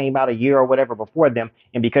since y'all came out a year or whatever before them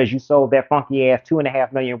and because you sold that funky ass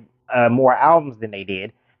 2.5 million more albums than they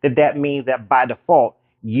did, that means that by default,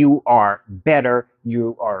 you are better,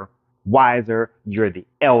 you are wiser, you're the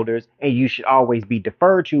elders, and you should always be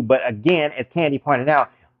deferred to. But again, as Candy pointed out,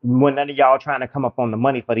 when none of y'all trying to come up on the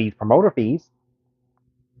money for these promoter fees,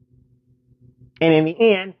 And in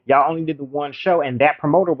the end, y'all only did the one show, and that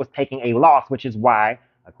promoter was taking a loss, which is why,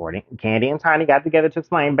 according Candy and Tiny got together to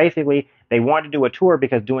explain, basically they wanted to do a tour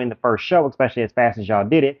because doing the first show, especially as fast as y'all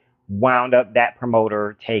did it, wound up that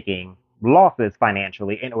promoter taking losses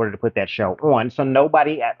financially in order to put that show on. So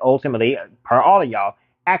nobody ultimately, per all of y'all,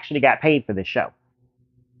 actually got paid for this show,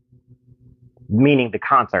 meaning the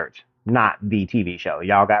concert, not the TV show.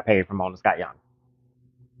 Y'all got paid from Mona Scott Young.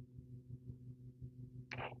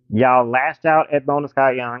 Y'all lashed out at Mona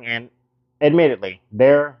Scott Young, and admittedly,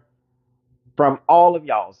 there, from all of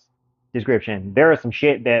y'all's description, there is some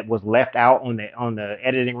shit that was left out on the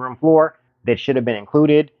editing room floor that should have been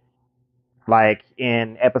included. Like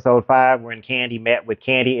in episode 5, when Candy met with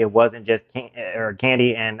Candy, it wasn't just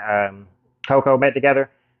Candy and Coco met together.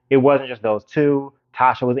 It wasn't just those two.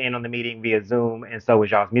 Tasha was in on the meeting via Zoom, and so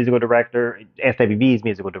was y'all's musical director, SWV's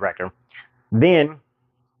musical director. Then,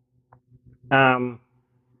 um,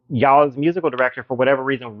 y'all's musical director, for whatever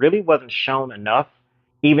reason, really wasn't shown enough,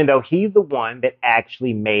 even though he's the one that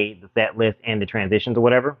actually made the set list and the transitions or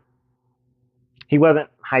whatever. He wasn't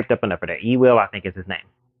hyped up enough for that. E Will, I think, is his name.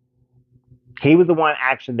 He was the one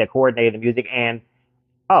actually that coordinated the music. And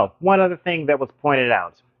oh, one other thing that was pointed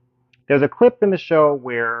out. There's a clip in the show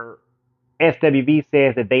where SWV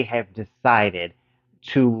says that they have decided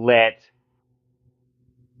to let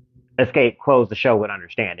Xscape close the show with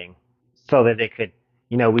understanding so that they could,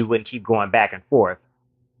 we wouldn't keep going back and forth.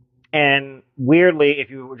 And weirdly,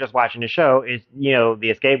 if you were just watching the show, the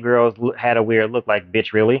Xscape girls had a weird look like,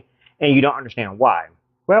 bitch, really? And you don't understand why.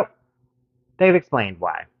 Well, they've explained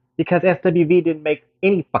why. Because SWV didn't make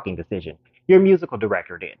any fucking decision. Your musical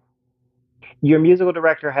director did. Your musical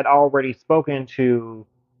director had already spoken to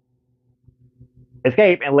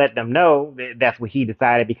Xscape and let them know that that's what he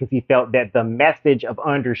decided because he felt that the message of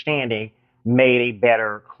understanding made a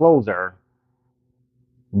better closer.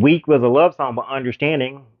 Weak was a love song, but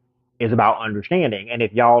understanding is about understanding. And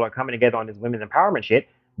if y'all are coming together on this women's empowerment shit,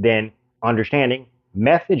 then understanding,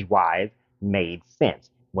 message wise, made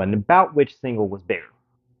sense. Wasn't about which single was bigger.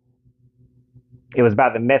 It was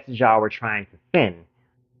about the message y'all were trying to send.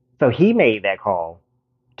 So he made that call,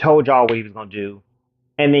 told y'all what he was going to do,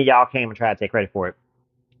 and then y'all came and tried to take credit for it.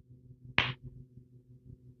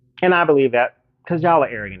 And I believe that because y'all are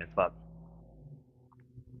arrogant as fuck.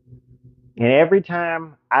 And every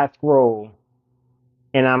time I scroll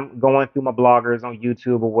and I'm going through my bloggers on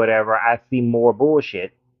YouTube or whatever, I see more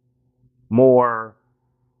bullshit, more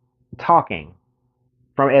talking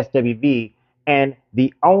from SWV. And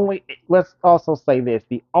let's also say this,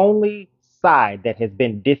 the only side that has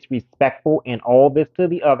been disrespectful in all this to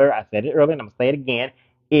the other, I said it earlier and I'm going to say it again,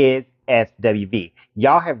 is SWV.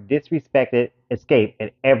 Y'all have disrespected Xscape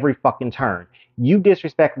at every fucking turn. You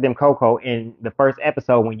disrespected them, Coco, in the first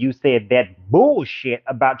episode when you said that bullshit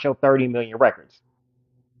about your 30 million records.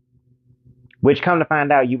 Which, come to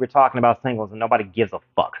find out, you were talking about singles and nobody gives a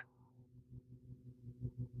fuck.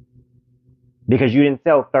 Because you didn't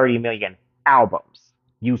sell 30 million albums.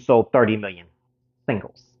 You sold 30 million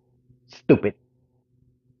singles. Stupid.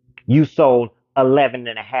 You sold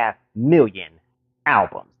 11.5 million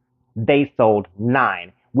albums. They sold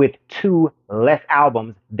 9 with 2 less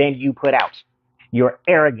albums than you put out. Your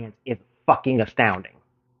arrogance is fucking astounding.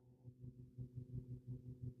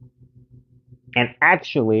 And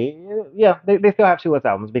actually, yeah, they still have 2 less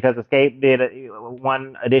albums because Xscape did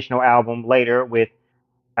one additional album later with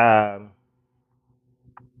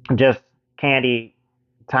just Candy,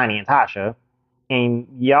 Tiny, and Tasha. And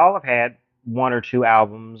y'all have had 1 or 2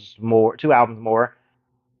 albums more,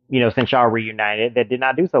 since y'all reunited that did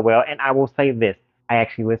not do so well. And I will say this. I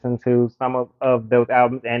actually listened to some of those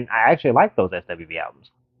albums, and I actually like those SWV albums.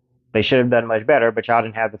 They should have done much better, but y'all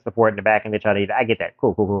didn't have the support in the back end that y'all needed. I get that.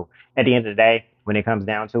 Cool, cool, cool. At the end of the day, when it comes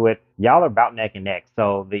down to it, y'all are about neck and neck.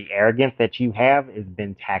 So the arrogance that you have has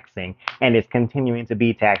been taxing, and it's continuing to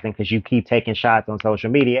be taxing because you keep taking shots on social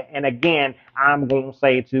media. And again, I'm going to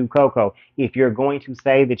say to Coco, if you're going to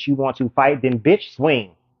say that you want to fight, then bitch,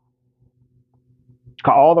 swing.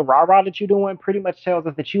 All the rah-rah that you're doing pretty much tells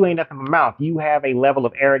us that you ain't nothing but mouth. You have a level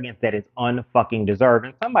of arrogance that is unfucking deserved,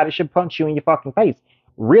 and somebody should punch you in your fucking face.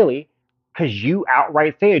 Really, because you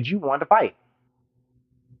outright said you wanted to fight.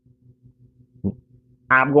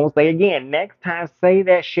 I'm going to say again, next time say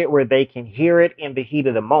that shit where they can hear it in the heat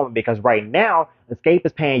of the moment, because right now, Xscape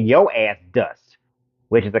is paying your ass dust,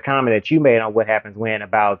 which is a comment that you made on What Happens When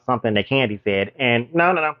about something that Candy said. And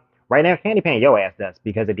no. Right now, Candy paying your ass dust,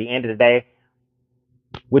 because at the end of the day,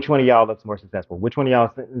 which one of y'all looks more successful? Which one of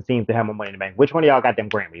y'all seems to have more money in the bank? Which one of y'all got them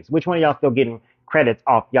Grammys? Which one of y'all still getting credits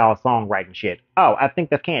off y'all songwriting shit? Oh, I think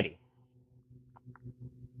that's Candy.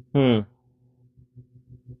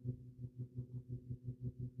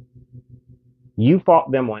 You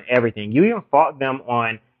fought them on everything. You even fought them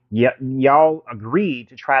on y'all agreed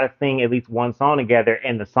to try to sing at least one song together.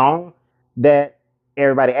 And the song that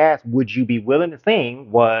everybody asked, would you be willing to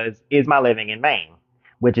sing, was "Is My Living in Vain,"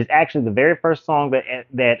 which is actually the very first song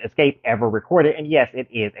that Escape ever recorded. And yes, it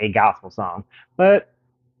is a gospel song, but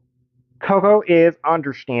Coco is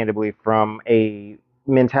understandably from a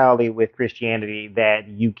mentality with Christianity that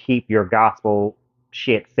you keep your gospel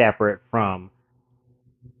shit separate from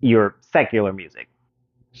your secular music.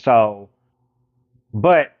 So,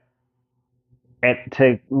 but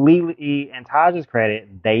to Lily and Taj's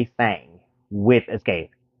credit, they sang with Escape.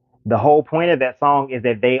 The whole point of that song is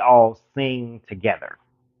that they all sing together.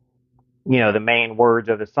 The main words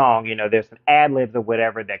of the song, there's some ad libs or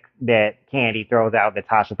whatever that Candy throws out, that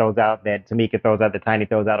Tasha throws out, that Tamika throws out, that Tiny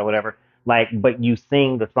throws out or whatever. Like, but you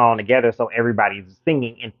sing the song together, so everybody's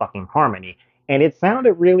singing in fucking harmony. And it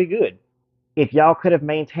sounded really good. If y'all could have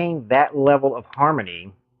maintained that level of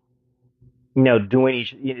harmony, doing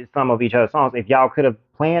some of each other's songs. If y'all could have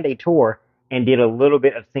planned a tour and did a little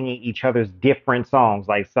bit of singing each other's different songs,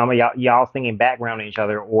 like some of y'all singing background on each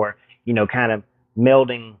other, or kind of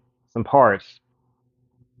melding some parts,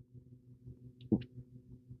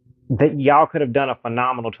 that y'all could have done a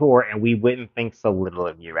phenomenal tour, and we wouldn't think so little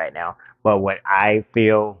of you right now. But what I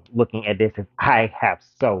feel looking at this is I have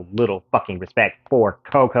so little fucking respect for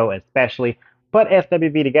Coco, especially, but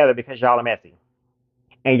SWV together, because y'all are messy.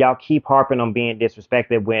 And y'all keep harping on being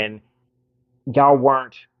disrespected when y'all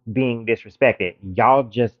weren't being disrespected. Y'all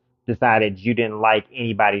just decided you didn't like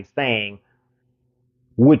anybody saying,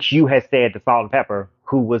 which you had said to Salt and Pepper,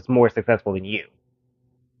 who was more successful than you.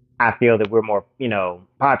 I feel that we're more,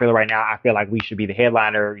 popular right now. I feel like we should be the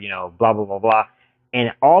headliner, blah, blah, blah, blah.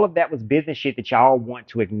 And all of that was business shit that y'all want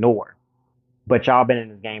to ignore. But y'all been in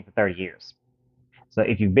this game for 30 years. So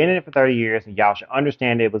if you've been in it for 30 years, y'all should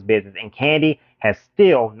understand it was business. And Candy has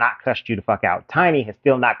still not cussed you the fuck out. Tiny has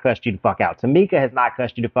still not cussed you the fuck out. Tamika has not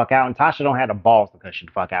cussed you the fuck out. And Tasha don't have the balls to cuss you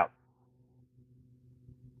the fuck out.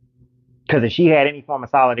 Because if she had any form of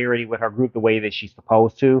solidarity with her group the way that she's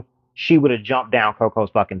supposed to, she would have jumped down Coco's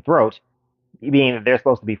fucking throat, being that they're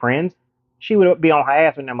supposed to be friends. She would be on her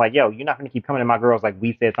ass and I'm like, yo, you're not going to keep coming to my girls like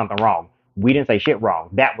we said something wrong. We didn't say shit wrong.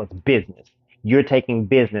 That was business. You're taking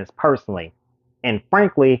business personally. And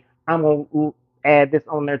frankly, I'm going to add this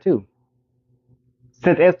on there too.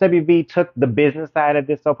 Since SWV took the business side of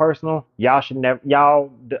this so personal,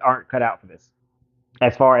 y'all aren't cut out for this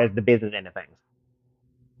as far as the business end of things.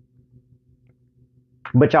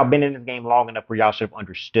 But y'all been in this game long enough where y'all should have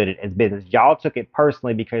understood it as business. Y'all took it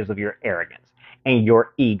personally because of your arrogance and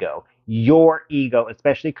your ego. Your ego,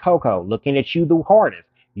 especially Coco, looking at you the hardest.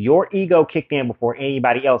 Your ego kicked in before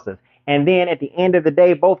anybody else's. And then at the end of the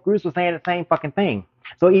day, both groups were saying the same fucking thing.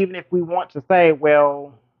 So even if we want to say,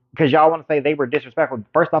 well, because y'all want to say they were disrespectful,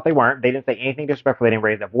 first off, they weren't. They didn't say anything disrespectful. They didn't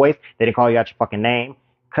raise their voice. They didn't call you out your fucking name.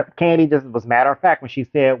 Candy just was matter of fact when she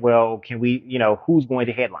said, well, can we, who's going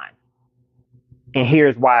to headline? And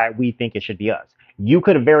here's why we think it should be us. You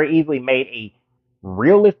could have very easily made a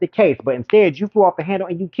realistic case, but instead you flew off the handle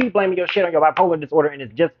and you keep blaming your shit on your bipolar disorder, and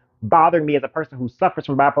it's just bothering me as a person who suffers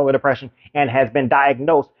from bipolar depression and has been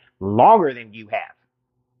diagnosed longer than you have.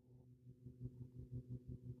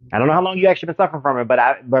 I don't know how long you actually been suffering from it,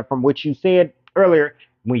 but from what you said earlier,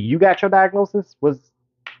 when you got your diagnosis was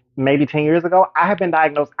maybe 10 years ago. I have been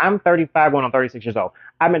diagnosed. I'm 35 going on 36 years old.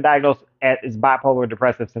 I've been diagnosed as bipolar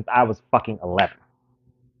depressive since I was fucking 11.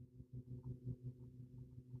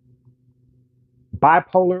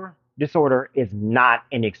 Bipolar disorder is not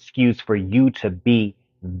an excuse for you to be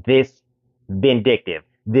this vindictive,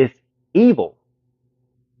 this evil,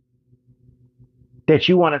 that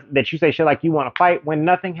you say shit like you want to fight when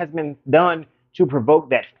nothing has been done to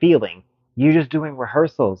provoke that feeling. You're just doing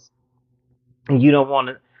rehearsals, and you don't want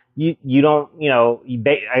to. You don't,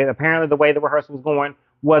 apparently the way the rehearsal was going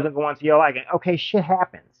wasn't going to your liking. Okay, shit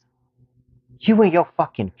happens. You in your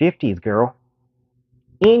fucking 50s, girl.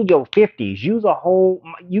 In your 50s, you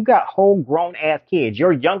got whole grown ass kids.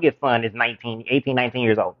 Your youngest son is 19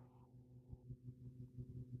 years old.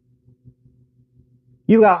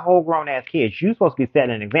 You got whole grown ass kids. You're supposed to be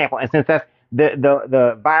setting an example. And since that's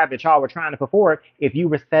the vibe that y'all were trying to put forward, if you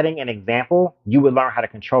were setting an example, you would learn how to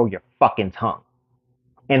control your fucking tongue.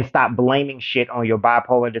 And stop blaming shit on your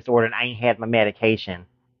bipolar disorder and I ain't had my medication.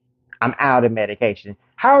 I'm out of medication.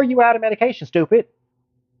 How are you out of medication, stupid?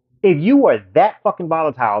 If you are that fucking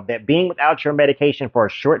volatile that being without your medication for a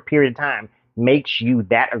short period of time makes you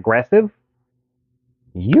that aggressive,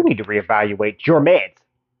 you need to reevaluate your meds.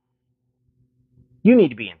 You need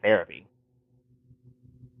to be in therapy.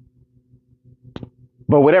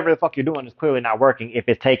 But whatever the fuck you're doing is clearly not working if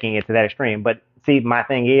it's taking it to that extreme. But see, my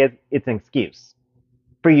thing is, it's an excuse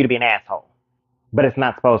for you to be an asshole, but it's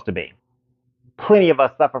not supposed to be. Plenty of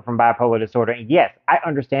us suffer from bipolar disorder, and yes, I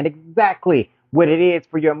understand exactly what it is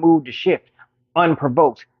for your mood to shift,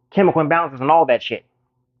 unprovoked, chemical imbalances, and all that shit.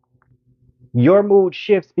 Your mood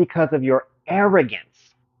shifts because of your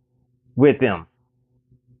arrogance with them.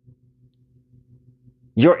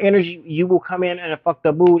 Your energy, you will come in a fucked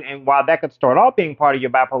up mood, and while that could start off being part of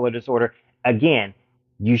your bipolar disorder, again,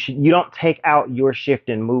 you don't take out your shift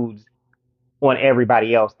in moods on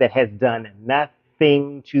everybody else that has done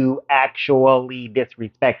nothing to actually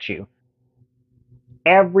disrespect you.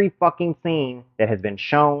 Every fucking scene that has been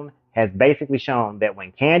shown has basically shown that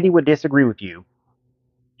when Candy would disagree with you,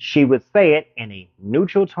 she would say it in a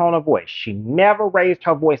neutral tone of voice. She never raised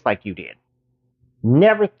her voice like you did.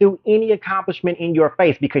 Never threw any accomplishment in your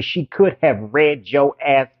face because she could have read your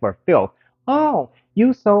ass for filth. Oh,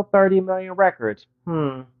 you sold 30 million records.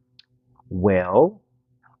 Well,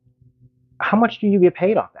 how much do you get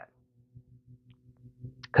paid off that?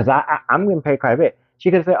 Because I'm getting paid quite a bit.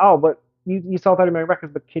 She could say, oh, but you sold 30 million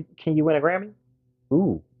records, but can you win a Grammy?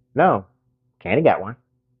 Ooh, no. Candy got one.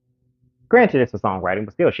 Granted, it's a songwriting,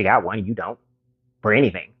 but still, she got one. You don't. For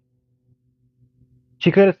anything. She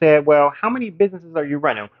could have said, well, how many businesses are you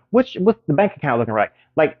running? What's the bank account looking like?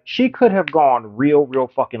 Like, she could have gone real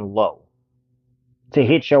fucking low to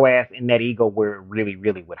hit your ass in that ego where it really,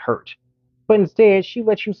 really would hurt. But instead, she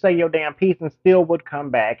let you say your damn piece and still would come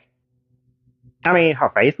back. I mean, her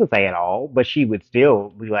face would say it all, but she would still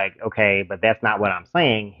be like, okay, but that's not what I'm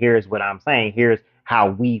saying. Here's what I'm saying. Here's how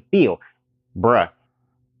we feel. Bruh,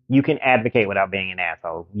 you can advocate without being an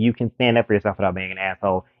asshole. You can stand up for yourself without being an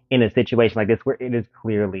asshole in a situation like this where it is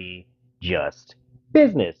clearly just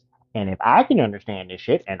business. And if I can understand this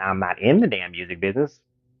shit and I'm not in the damn music business,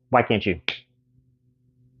 why can't you?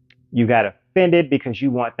 You got offended because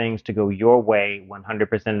you want things to go your way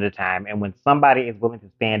 100% of the time. And when somebody is willing to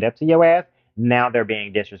stand up to your ass, now they're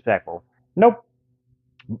being disrespectful. Nope.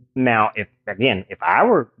 Now, if I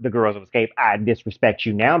were the girls of Escape, I'd disrespect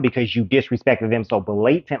you now because you disrespected them so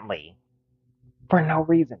blatantly for no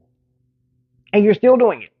reason. And you're still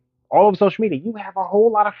doing it. All over social media. You have a whole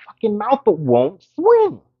lot of fucking mouth but won't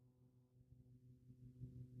swing.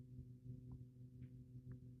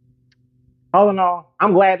 All in all,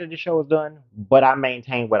 I'm glad that the show is done, but I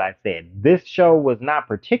maintain what I said. This show was not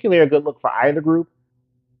particularly a good look for either group,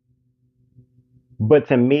 but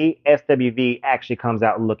to me, SWV actually comes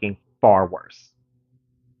out looking far worse.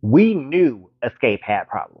 We knew Escape had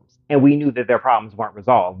problems, and we knew that their problems weren't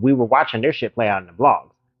resolved. We were watching their shit play out in the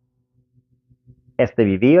blogs.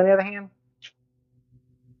 SWV, on the other hand,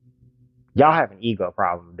 y'all have an ego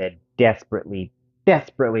problem that desperately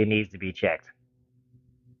needs to be checked.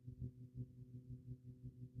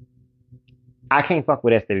 I can't fuck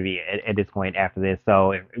with SWV at this point after this,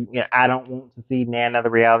 so I don't want to see another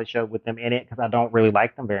reality show with them in it because I don't really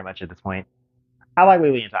like them very much at this point. I like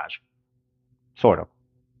Lily and Taj, sort of,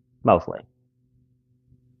 mostly.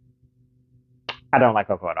 I don't like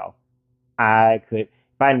Coco at all. If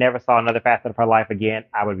I never saw another facet of her life again,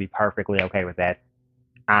 I would be perfectly okay with that.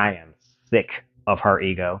 I am sick of her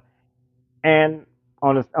ego. And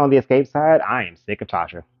on the Escape side, I am sick of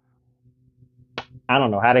Tasha. I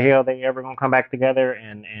don't know how the hell they ever gonna come back together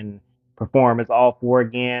and perform as all four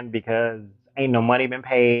again because ain't no money been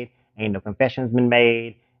paid, ain't no confessions been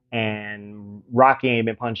made, and Rocky ain't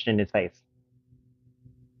been punched in his face.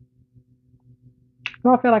 I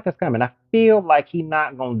don't feel like that's coming. I feel like he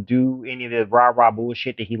not gonna do any of the rah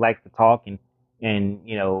bullshit that he likes to talk and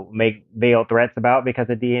make veiled threats about because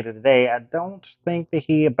at the end of the day, I don't think that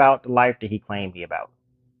he about the life that he claimed he about.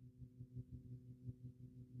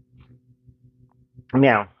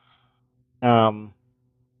 Now, um,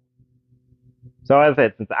 so as I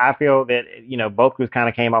said, since I feel that both groups kind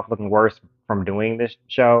of came off looking worse from doing this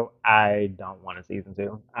show, I don't want a season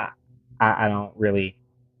two. I don't really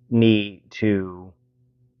need to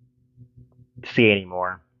see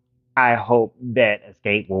anymore. I hope that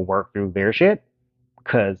Escape will work through their shit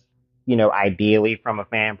because ideally from a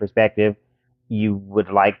fan perspective, you would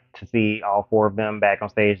like to see all four of them back on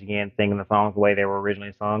stage again, singing the songs the way they were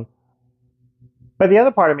originally sung. But the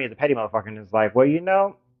other part of me is a petty motherfucker and is like, well,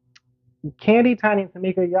 Candy, Tiny, and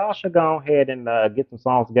Tamika, y'all should go ahead and get some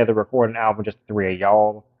songs together, record an album, just the three of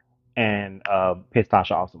y'all, and piss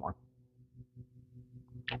Tasha off some more.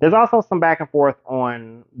 There's also some back and forth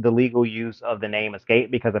on the legal use of the name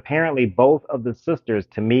Escape because apparently both of the sisters,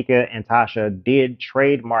 Tamika and Tasha, did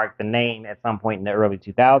trademark the name at some point in the early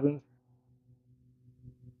 2000s.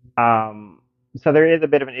 So there is a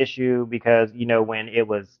bit of an issue because, when it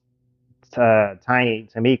was Tiny,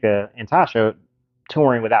 Tamika, and Tasha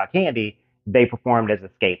touring without Candy, they performed as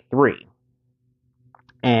Xscape 3.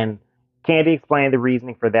 And Candy explained the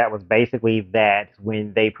reasoning for that was basically that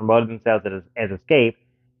when they promoted themselves as Xscape,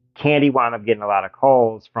 Candy wound up getting a lot of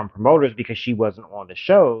calls from promoters because she wasn't on the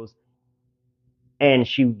shows, and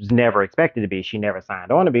she was never expected to be. She never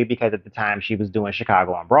signed on to be because at the time she was doing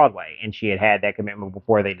Chicago on Broadway, and she had that commitment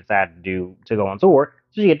before they decided to go on tour,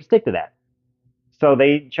 so she had to stick to that. So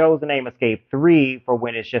they chose the name Xscape 3 for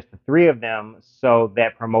when it's just the three of them, so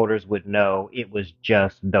that promoters would know it was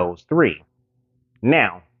just those three.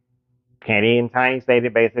 Now, Kenny and Tiny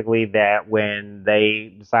stated basically that when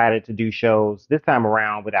they decided to do shows this time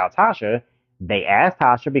around without Tasha, they asked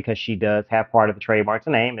Tasha because she does have part of the trademark's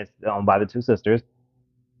name. It's owned by the two sisters.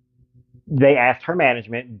 They asked her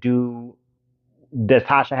management, does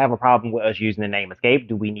Tasha have a problem with us using the name Escape?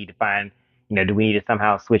 Do we need to find, do we need to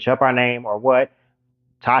somehow switch up our name or what?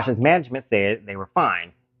 Tasha's management said they were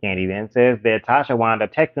fine. Candy then says that Tasha wound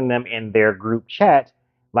up texting them in their group chat,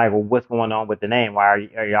 like, well, what's going on with the name? Why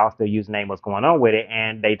are y'all still using the name? What's going on with it?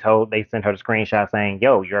 And they sent her the screenshot saying,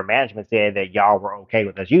 yo, your management said that y'all were okay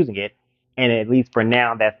with us using it. And at least for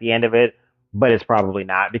now, that's the end of it. But it's probably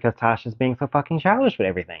not because Tasha's being so fucking childish with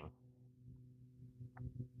everything.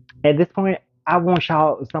 At this point, I want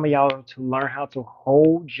some of y'all to learn how to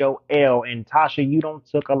hold your L. And Tasha, you don't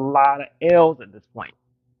took a lot of L's at this point.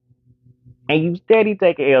 And you steady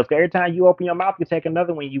taking L's. Every time you open your mouth, you take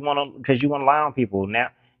another one. You want to because you want to lie on people.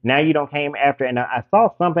 Now you don't came after. And I saw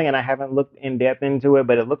something, and I haven't looked in depth into it,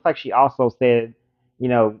 but it looks like she also said,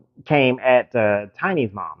 came at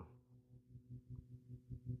Tiny's mom.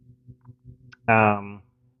 Um,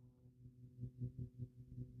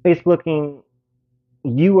 it's looking.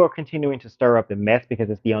 You are continuing to stir up the mess because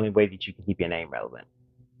it's the only way that you can keep your name relevant.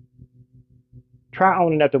 Try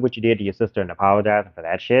owning up to what you did to your sister and apologizing for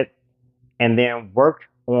that shit, and then work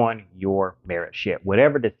on your merit shit.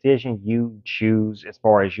 Whatever decision you choose as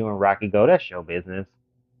far as you and Rocky go, that's your business.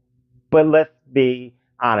 But let's be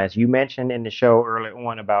honest. You mentioned in the show earlier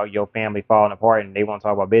on about your family falling apart and they want to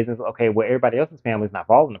talk about business. Okay, well, everybody else's family is not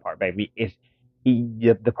falling apart, baby. It's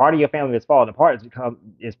the part of your family that's falling apart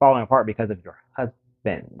is falling apart because of your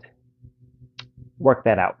husband. Work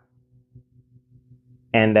that out.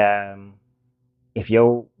 And if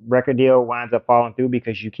your record deal winds up falling through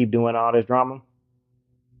because you keep doing all this drama,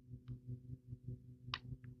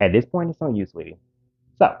 at this point, it's on you, sweetie.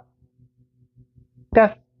 So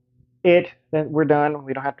that's it. We're done.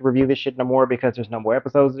 We don't have to review this shit no more because there's no more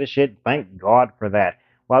episodes of this shit. Thank God for that.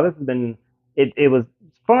 While this has been, it was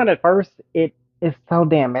fun at first. It is so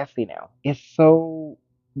damn messy now. It's so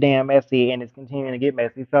damn messy, and it's continuing to get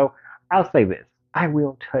messy. So I'll say this: I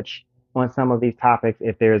will touch on some of these topics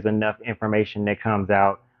if there's enough information that comes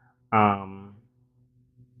out. Um,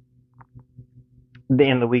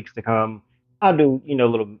 in the weeks to come, I'll do,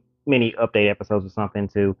 little mini update episodes or something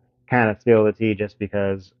to kind of spill the tea just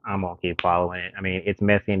because I'm gonna keep following it. I mean, it's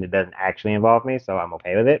messy and it doesn't actually involve me, so I'm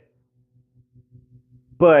okay with it.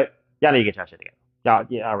 But y'all need to get your shit together.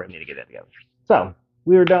 Y'all really need to get that together. So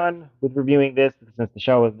we're done with reviewing this since the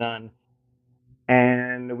show is done,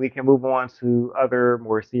 and we can move on to other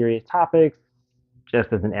more serious topics.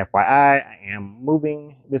 Just as an FYI, I am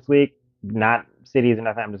moving this week. Not cities or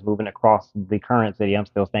nothing. I'm just moving across the current city. I'm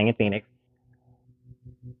still staying in Phoenix.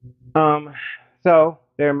 Um, so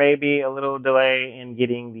there may be a little delay in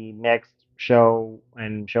getting the next show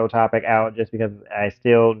and show topic out just because I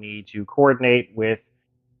still need to coordinate with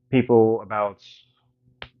people about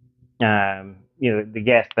the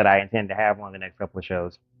guests that I intend to have on the next couple of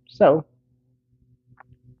shows. So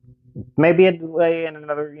maybe a delay in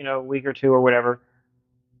another, week or two or whatever.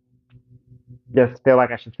 Just feel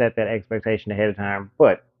like I should set that expectation ahead of time.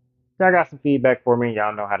 But y'all got some feedback for me.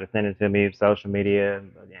 Y'all know how to send it to me. Social media,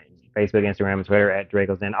 Facebook, Instagram, and Twitter at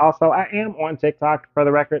Draco's Den. Also, I am on TikTok for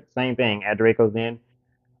the record. Same thing at Draco's Den.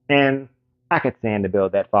 And I could stand to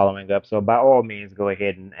build that following up. So by all means, go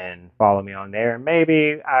ahead and follow me on there.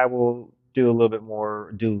 Maybe I will do a little bit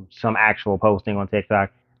more, do some actual posting on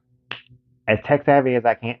TikTok. As tech savvy as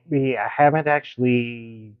I can be, I haven't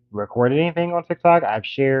actually recorded anything on TikTok. I've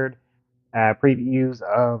shared previews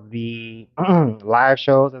of the live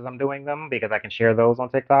shows as I'm doing them because I can share those on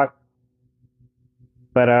TikTok.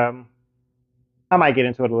 But I might get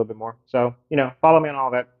into it a little bit more. So, follow me on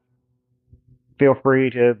all that. Feel free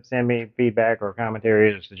to send me feedback or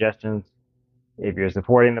commentaries or suggestions. If you're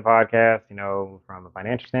supporting the podcast, from a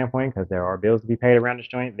financial standpoint, because there are bills to be paid around this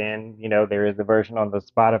joint, then, there is a version on the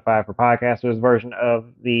Spotify for podcasters version of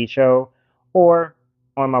the show, or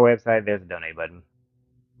on my website, there's a donate button.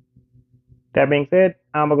 That being said,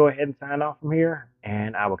 I'm going to go ahead and sign off from here.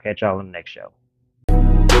 and I will catch y'all on the next show.